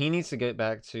he needs to get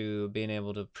back to being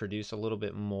able to produce a little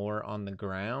bit more on the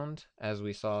ground, as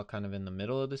we saw kind of in the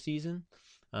middle of the season.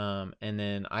 And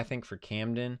then I think for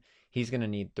Camden, he's going to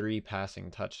need 3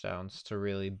 passing touchdowns to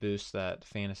really boost that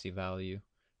fantasy value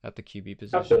at the QB I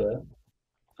feel position. that.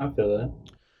 I feel that.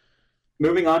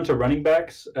 Moving on to running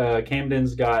backs,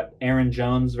 Camden's got Aaron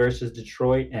Jones versus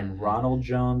Detroit and Mm-hmm. Ronald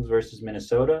Jones versus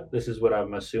Minnesota. This is what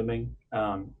I'm assuming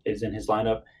is in his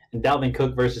lineup. And Dalvin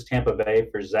Cook versus Tampa Bay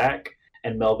for Zach,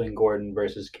 and Melvin Gordon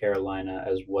versus Carolina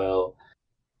as well.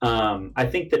 I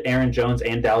think that Aaron Jones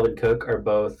and Dalvin Cook are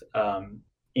both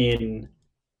in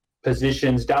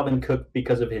positions. Dalvin Cook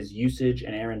because of his usage,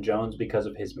 and Aaron Jones because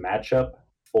of his matchup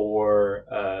for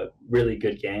really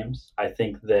good games. I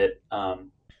think that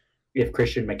if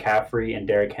Christian McCaffrey and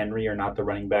Derrick Henry are not the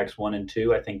running backs 1 and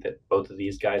 2, I think that both of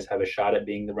these guys have a shot at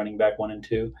being the running back 1 and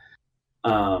 2.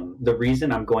 The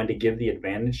reason I'm going to give the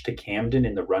advantage to Camden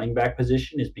in the running back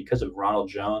position is because of Ronald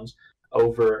Jones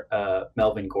over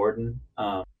Melvin Gordon.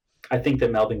 I think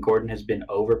that Melvin Gordon has been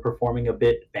overperforming a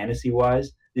bit fantasy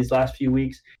wise these last few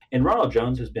weeks, and Ronald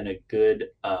Jones has been a good,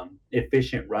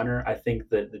 efficient runner. I think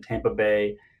that the Tampa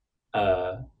Bay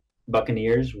uh,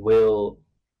 Buccaneers will.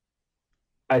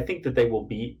 I think that they will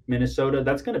beat Minnesota.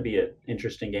 That's going to be an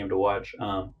interesting game to watch.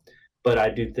 But I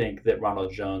do think that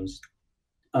Ronald Jones,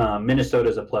 Minnesota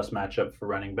is a plus matchup for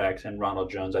running backs, and Ronald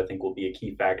Jones, I think, will be a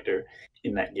key factor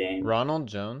in that game. Ronald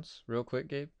Jones, real quick,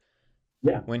 Gabe.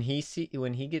 Yeah. When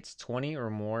he gets 20 or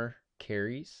more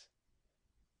carries,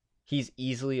 he's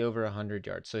easily over 100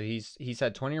 yards. So he's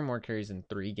had 20 or more carries in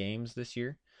 3 games this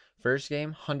year. First game,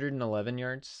 111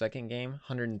 yards. Second game,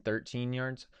 113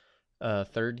 yards.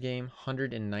 Third game,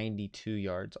 192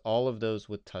 yards. All of those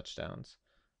with touchdowns.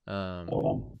 Um,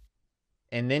 Well,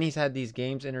 and then he's had these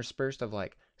games interspersed of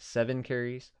like 7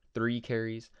 carries, 3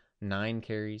 carries, 9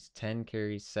 carries, 10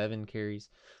 carries, 7 carries.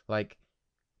 Like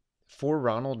for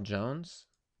Ronald Jones,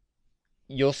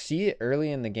 you'll see it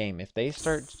early in the game. If they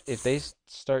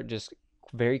start just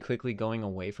very quickly going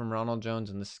away from Ronald Jones,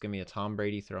 and this is going to be a Tom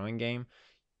Brady throwing game,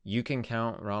 you can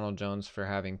count Ronald Jones for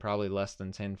having probably less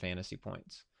than 10 fantasy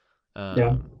points. Yeah,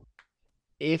 Um,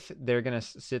 if they're going to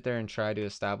sit there and try to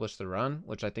establish the run,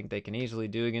 which I think they can easily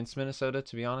do against Minnesota,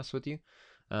 to be honest with you,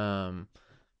 um,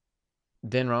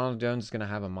 then Ronald Jones is going to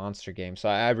have a monster game. So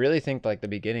I really think like the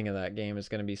beginning of that game is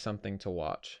going to be something to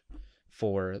watch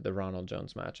for the Ronald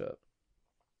Jones matchup.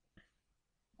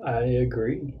 I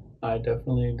agree. I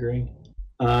definitely agree.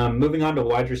 Moving on to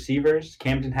wide receivers,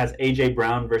 Camden has AJ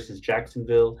Brown versus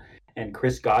Jacksonville and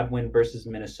Chris Godwin versus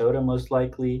Minnesota, most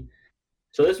likely.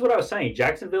 So this is what I was saying.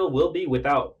 Jacksonville will be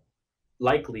without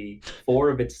likely four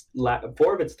of its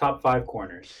top five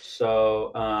corners.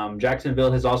 So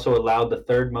Jacksonville has also allowed the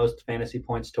third most fantasy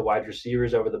points to wide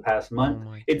receivers over the past Oh month.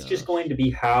 my It's just going gosh. to be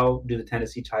how do the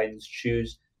Tennessee Titans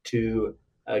choose to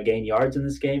gain yards in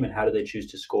this game, and how do they choose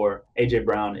to score? AJ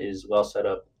Brown is well set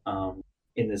up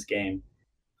in this game.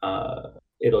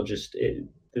 It'll just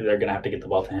they're going to have to get the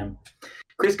ball to him.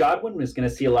 Chris Godwin is going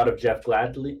to see a lot of Jeff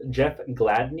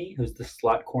Gladney, who's the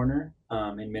slot corner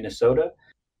in Minnesota.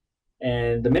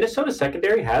 And the Minnesota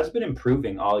secondary has been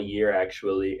improving all year,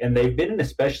 actually. And they've been an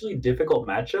especially difficult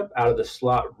matchup out of the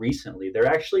slot recently. They're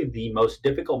actually the most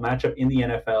difficult matchup in the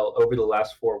NFL over the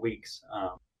last 4 weeks.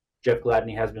 Jeff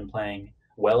Gladney has been playing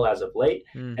well as of late.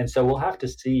 Hmm. And so we'll have to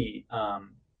see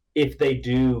if they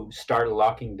do start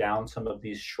locking down some of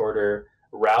these shorter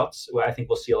routes. I think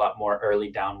we'll see a lot more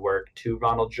early down work to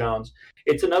Ronald Jones.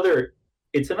 It's another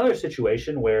it's another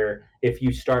situation where if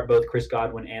you start both Chris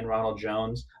Godwin and Ronald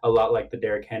Jones, a lot like the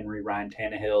Derrick Henry, Ryan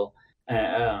Tannehill, uh,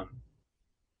 um,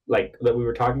 like that we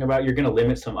were talking about, you're going to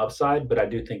limit some upside. But I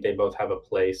do think they both have a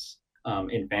place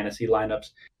in fantasy lineups.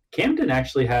 Camden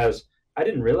actually has, I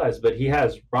didn't realize, but he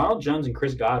has Ronald Jones and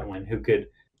Chris Godwin who could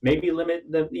maybe limit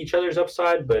each other's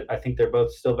upside, but I think they're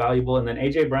both still valuable. And then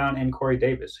AJ Brown and Corey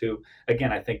Davis, who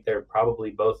again I think they're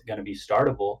probably both going to be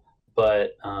startable,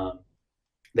 but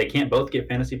they can't both get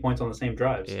fantasy points on the same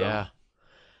drive. So Yeah.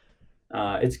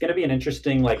 it's going to be an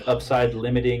interesting like Oh upside man.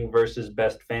 limiting versus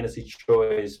best fantasy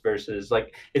choice versus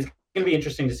like it's going to be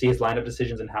interesting to see his lineup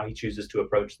decisions and how he chooses to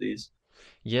approach these.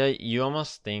 Yeah, you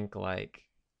almost think like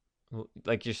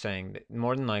you're saying,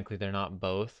 more than likely they're not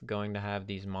both going to have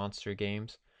these monster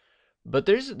games. But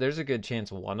there's a good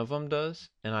chance one of them does,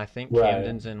 and I think Right.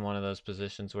 Camden's in one of those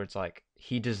positions where it's like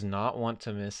he does not want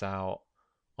to miss out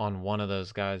on one of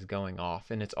those guys going off,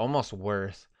 and it's almost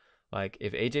worth like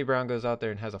if AJ Brown goes out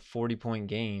there and has a 40-point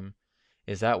game,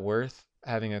 is that worth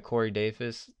having a Corey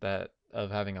Davis that of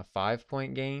having a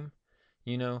 5-point game?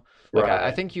 You know, like I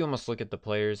Right. think you almost look at the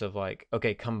players of like,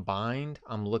 okay, combined,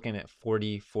 I'm looking at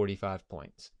 40, 45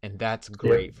 points, and that's Yep.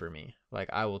 great for me. Like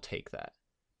I will take that,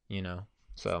 you know.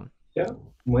 So Yeah,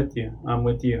 I'm with you. I'm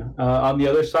with you. On the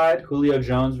other side, Julio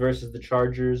Jones versus the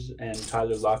Chargers and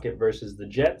Tyler Lockett versus the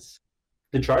Jets.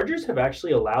 The Chargers have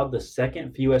actually allowed the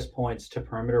second fewest points to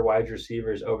perimeter wide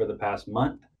receivers over the past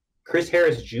month. Chris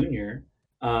Harris Jr.,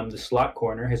 the slot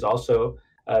corner, has also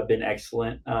been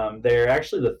excellent. They're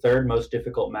actually the third most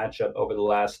difficult matchup over the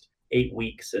last 8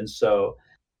 weeks. And so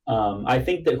I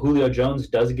think that Julio Jones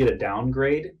does get a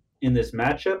downgrade in this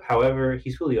matchup. However,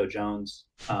 he's Julio Jones.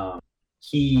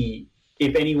 He,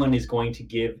 if anyone is going to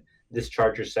give this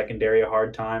Chargers secondary a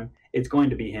hard time, it's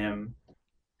going to be him.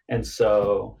 And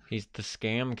so, he's the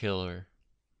scam killer.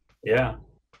 yeah.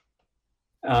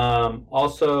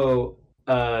 Also,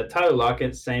 Tyler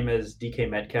Lockett, same as DK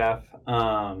Metcalf.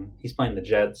 He's playing the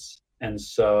Jets. And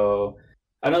so,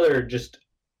 another just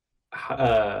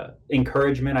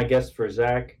encouragement, I guess, for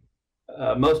Zach.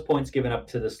 Most points given up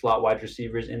to the slot wide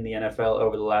receivers in the NFL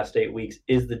over the last 8 weeks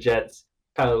is the Jets.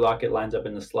 Tyler Lockett lines up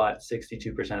in the slot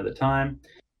 62% of the time.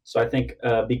 So I think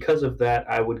because of that,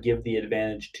 I would give the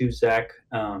advantage to Zach.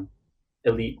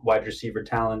 Elite wide receiver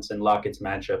talents and Lockett's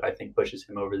matchup, I think, pushes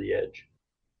him over the edge.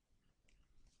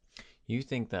 You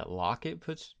think that Lockett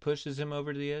pushes him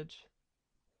over the edge?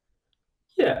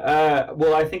 Yeah.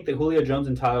 Well, I think that Julio Jones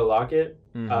and Tyler Lockett,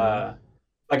 Mm-hmm. uh,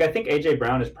 like I think AJ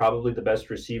Brown is probably the best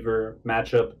receiver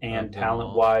matchup and Of them talent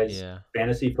all. wise Yeah.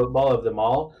 fantasy football of them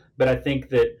all. But I think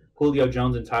that Julio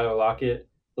Jones and Tyler Lockett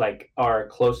like are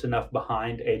close enough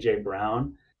behind AJ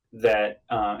Brown that,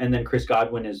 and then Chris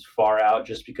Godwin is far out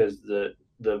just because the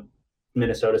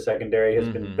Minnesota secondary has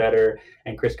been Mm-hmm. better,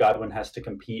 and Chris Godwin has to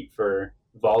compete for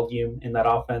volume in that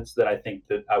offense. That I think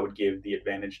that I would give the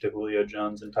advantage to Julio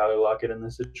Jones and Tyler Lockett in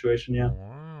this situation. Yeah.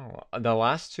 Wow. The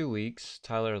last 2 weeks,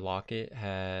 Tyler Lockett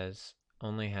has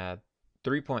only had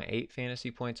 3.8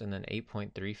 fantasy points and then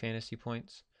 8.3 fantasy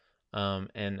points.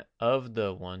 And of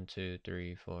the one, two,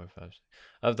 three, four, five, six,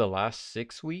 of the last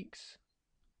 6 weeks,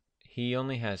 he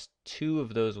only has 2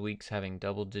 of those weeks having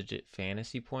double digit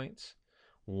fantasy points.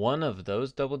 One of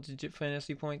those double digit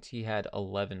fantasy points, he had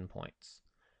 11 points.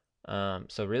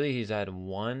 So really, he's had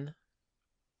one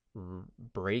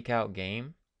breakout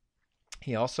game.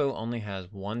 He also only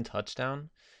has one touchdown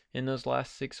in those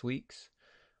last 6 weeks.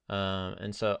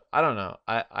 And so I don't know.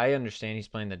 I understand he's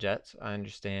playing the Jets. I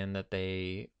understand that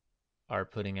they are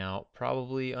putting out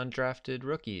probably undrafted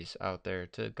rookies out there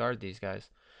to guard these guys.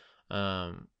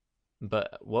 Um,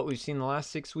 but what we've seen the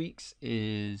last 6 weeks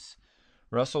is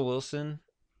Russell Wilson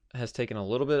has taken a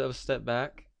little bit of a step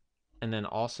back, and then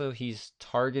also he's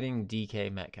targeting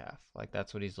DK Metcalf. Like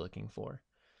that's what he's looking for.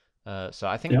 So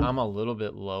I think Yeah. I'm a little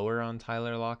bit lower on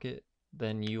Tyler Lockett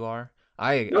than you are.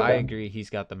 I Okay. agree he's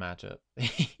got the matchup.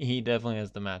 He definitely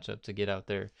has the matchup to get out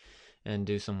there and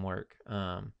do some work.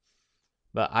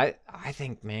 But I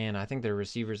think man, I think their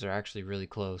receivers are actually really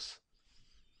close.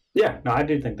 Yeah. No, I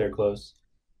do think they're close.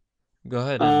 Go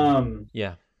ahead and Um,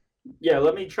 yeah. yeah,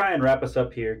 let me try and wrap us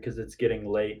up here because it's getting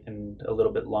late and a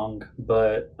little bit long.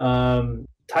 But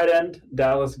tight end,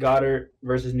 Dallas Goddard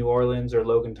versus New Orleans or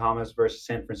Logan Thomas versus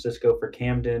San Francisco for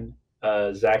Camden.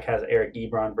 Zach has Eric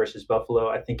Ebron versus Buffalo.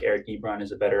 I think Eric Ebron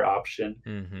is a better option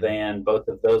Mm-hmm. than both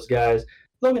of those guys.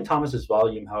 Logan Thomas's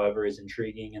volume, however, is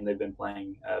intriguing, and they've been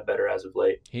playing better as of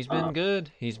late. He's been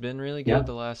good. He's been really Yeah, good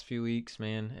the last few weeks,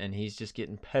 man, and he's just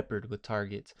getting peppered with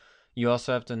targets. You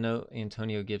also have to note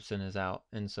Antonio Gibson is out,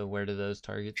 and so where do those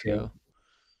targets true, go?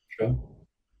 true.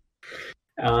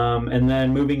 And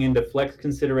then moving into flex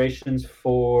considerations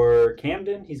for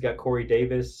Camden, he's got Corey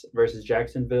Davis versus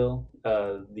Jacksonville.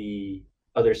 The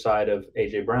other side of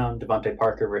AJ Brown, Devontae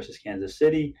Parker versus Kansas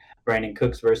City, Brandon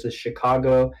Cooks versus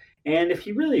Chicago. And if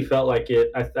he really felt like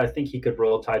it, I think he could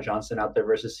roll Ty Johnson out there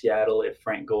versus Seattle if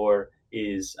Frank Gore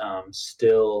is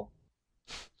still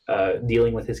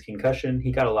dealing with his concussion.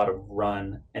 He got a lot of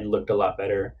run and looked a lot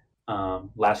better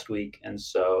last week. And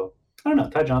so I don't know,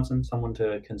 Ty Johnson, someone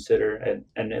to consider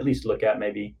and at least look at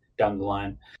maybe down the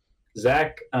line.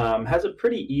 Zach has a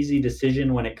pretty easy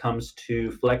decision when it comes to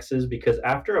flexes because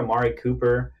after Amari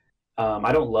Cooper,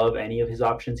 I don't love any of his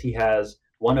options. He has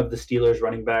one of the Steelers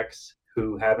running backs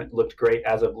who haven't looked great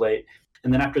as of late.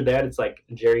 And then after that, it's like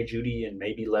Jerry Judy and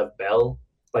maybe Lev Bell.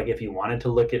 Like if you wanted to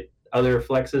look at other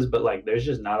flexes, but like there's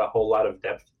just not a whole lot of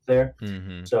depth there.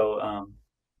 Mm-hmm. So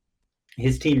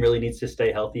his team really needs to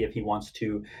stay healthy if he wants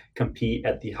to compete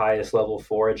at the highest level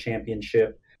for a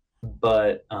championship.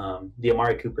 But the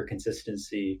Amari Cooper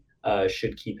consistency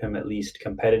should keep him at least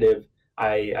competitive.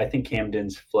 I think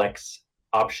Camden's flex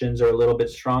options are a little bit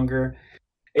stronger.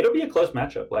 It'll be a close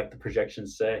matchup, like the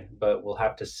projections say, but we'll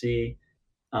have to see.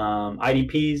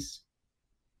 IDPs,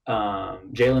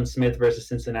 Jalen Smith versus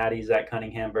Cincinnati, Zach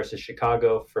Cunningham versus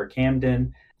Chicago for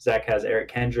Camden. Zach has Eric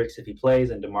Kendricks if he plays,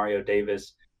 and Demario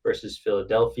Davis versus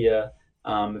Philadelphia.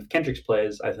 If Kendricks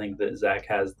plays, I think that Zach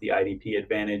has the IDP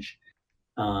advantage.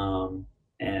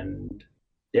 And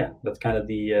yeah, that's kind of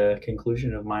the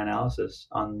conclusion of my analysis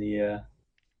on the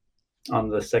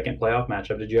second playoff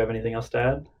matchup. Did you have anything else to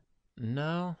add?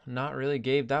 No, not really,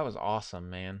 Gabe. That was awesome,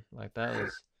 man. Like that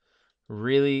was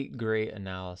really great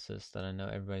analysis that I know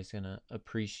everybody's gonna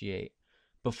appreciate.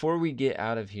 Before we get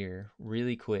out of here,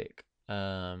 really quick,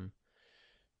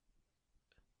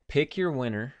 pick your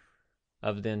winner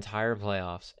of the entire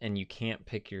playoffs, and you can't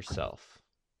pick yourself.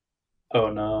 Oh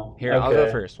no. Here, I'll go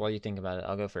Okay. first. While you think about it,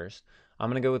 I'll go first. I'm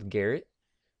gonna go with Garrett,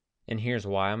 and here's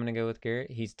why I'm gonna go with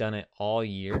Garrett. He's done it all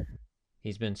year.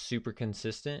 He's been super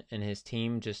consistent, and his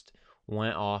team just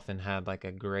went off and had like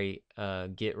a great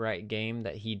get right game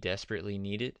that he desperately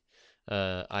needed.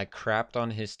 I crapped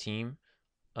on his team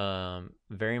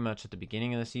very much at the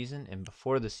beginning of the season and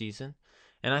before the season,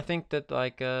 and uh,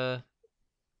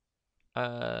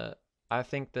 I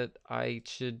think that I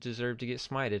should deserve to get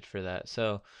smited for that.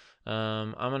 So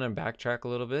I'm gonna backtrack a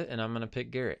little bit, and I'm gonna pick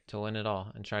Garrett to win it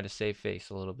all and try to save face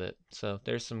a little bit. So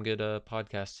there's some good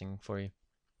podcasting for you.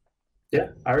 Yeah,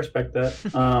 I respect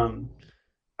that.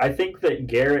 I think that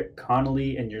Garrett,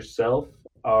 Connolly, and yourself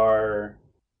are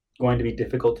going to be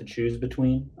difficult to choose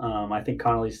between. I think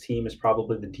Connolly's team is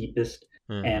probably the deepest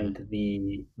Mm-hmm. and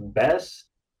the best.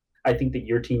 I think that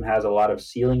your team has a lot of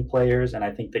ceiling players, and I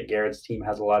think that Garrett's team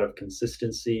has a lot of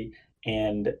consistency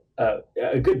and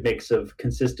a good mix of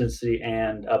consistency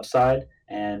and upside.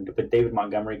 And with David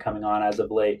Montgomery coming on as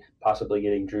of late, possibly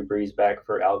getting Drew Brees back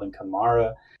for Alvin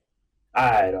Kamara,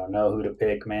 I don't know who to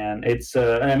pick, man. It's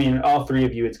I mean, all three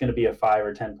of you, it's going to be a 5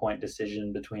 or 10 point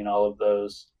decision between all of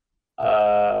those.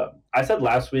 I said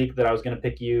last week that I was going to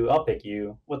pick you. I'll pick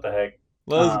you. What the heck?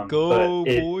 Let's But go,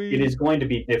 it boy. is going to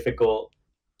be difficult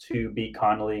to beat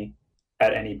Connolly.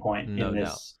 at any point in No doubt.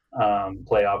 this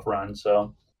playoff run.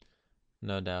 So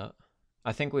No doubt.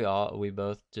 I think we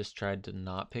both just tried to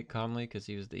not pick Conley because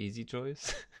he was the easy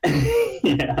choice.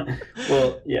 yeah,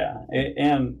 well, yeah,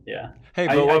 and yeah, Hey,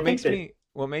 but I think that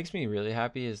what makes me really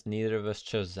happy is neither of us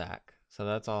chose Zach. So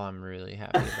that's all I'm really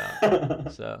happy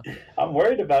about. So I'm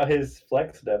worried about his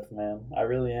flex depth, man. I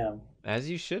really am. as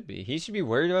you should be. He should be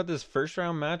worried about this first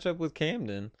round matchup with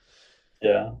Camden.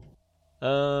 Yeah.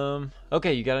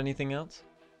 Okay, you got anything else?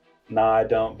 Nah, I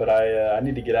don't. But I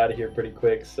need to get out of here pretty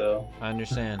quick. So I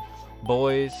understand.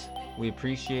 Boys, we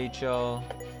appreciate y'all.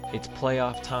 It's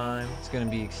playoff time. It's going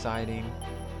to be exciting.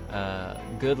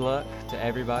 Good luck to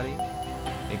everybody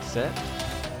except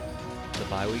the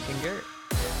bye week and Garrett.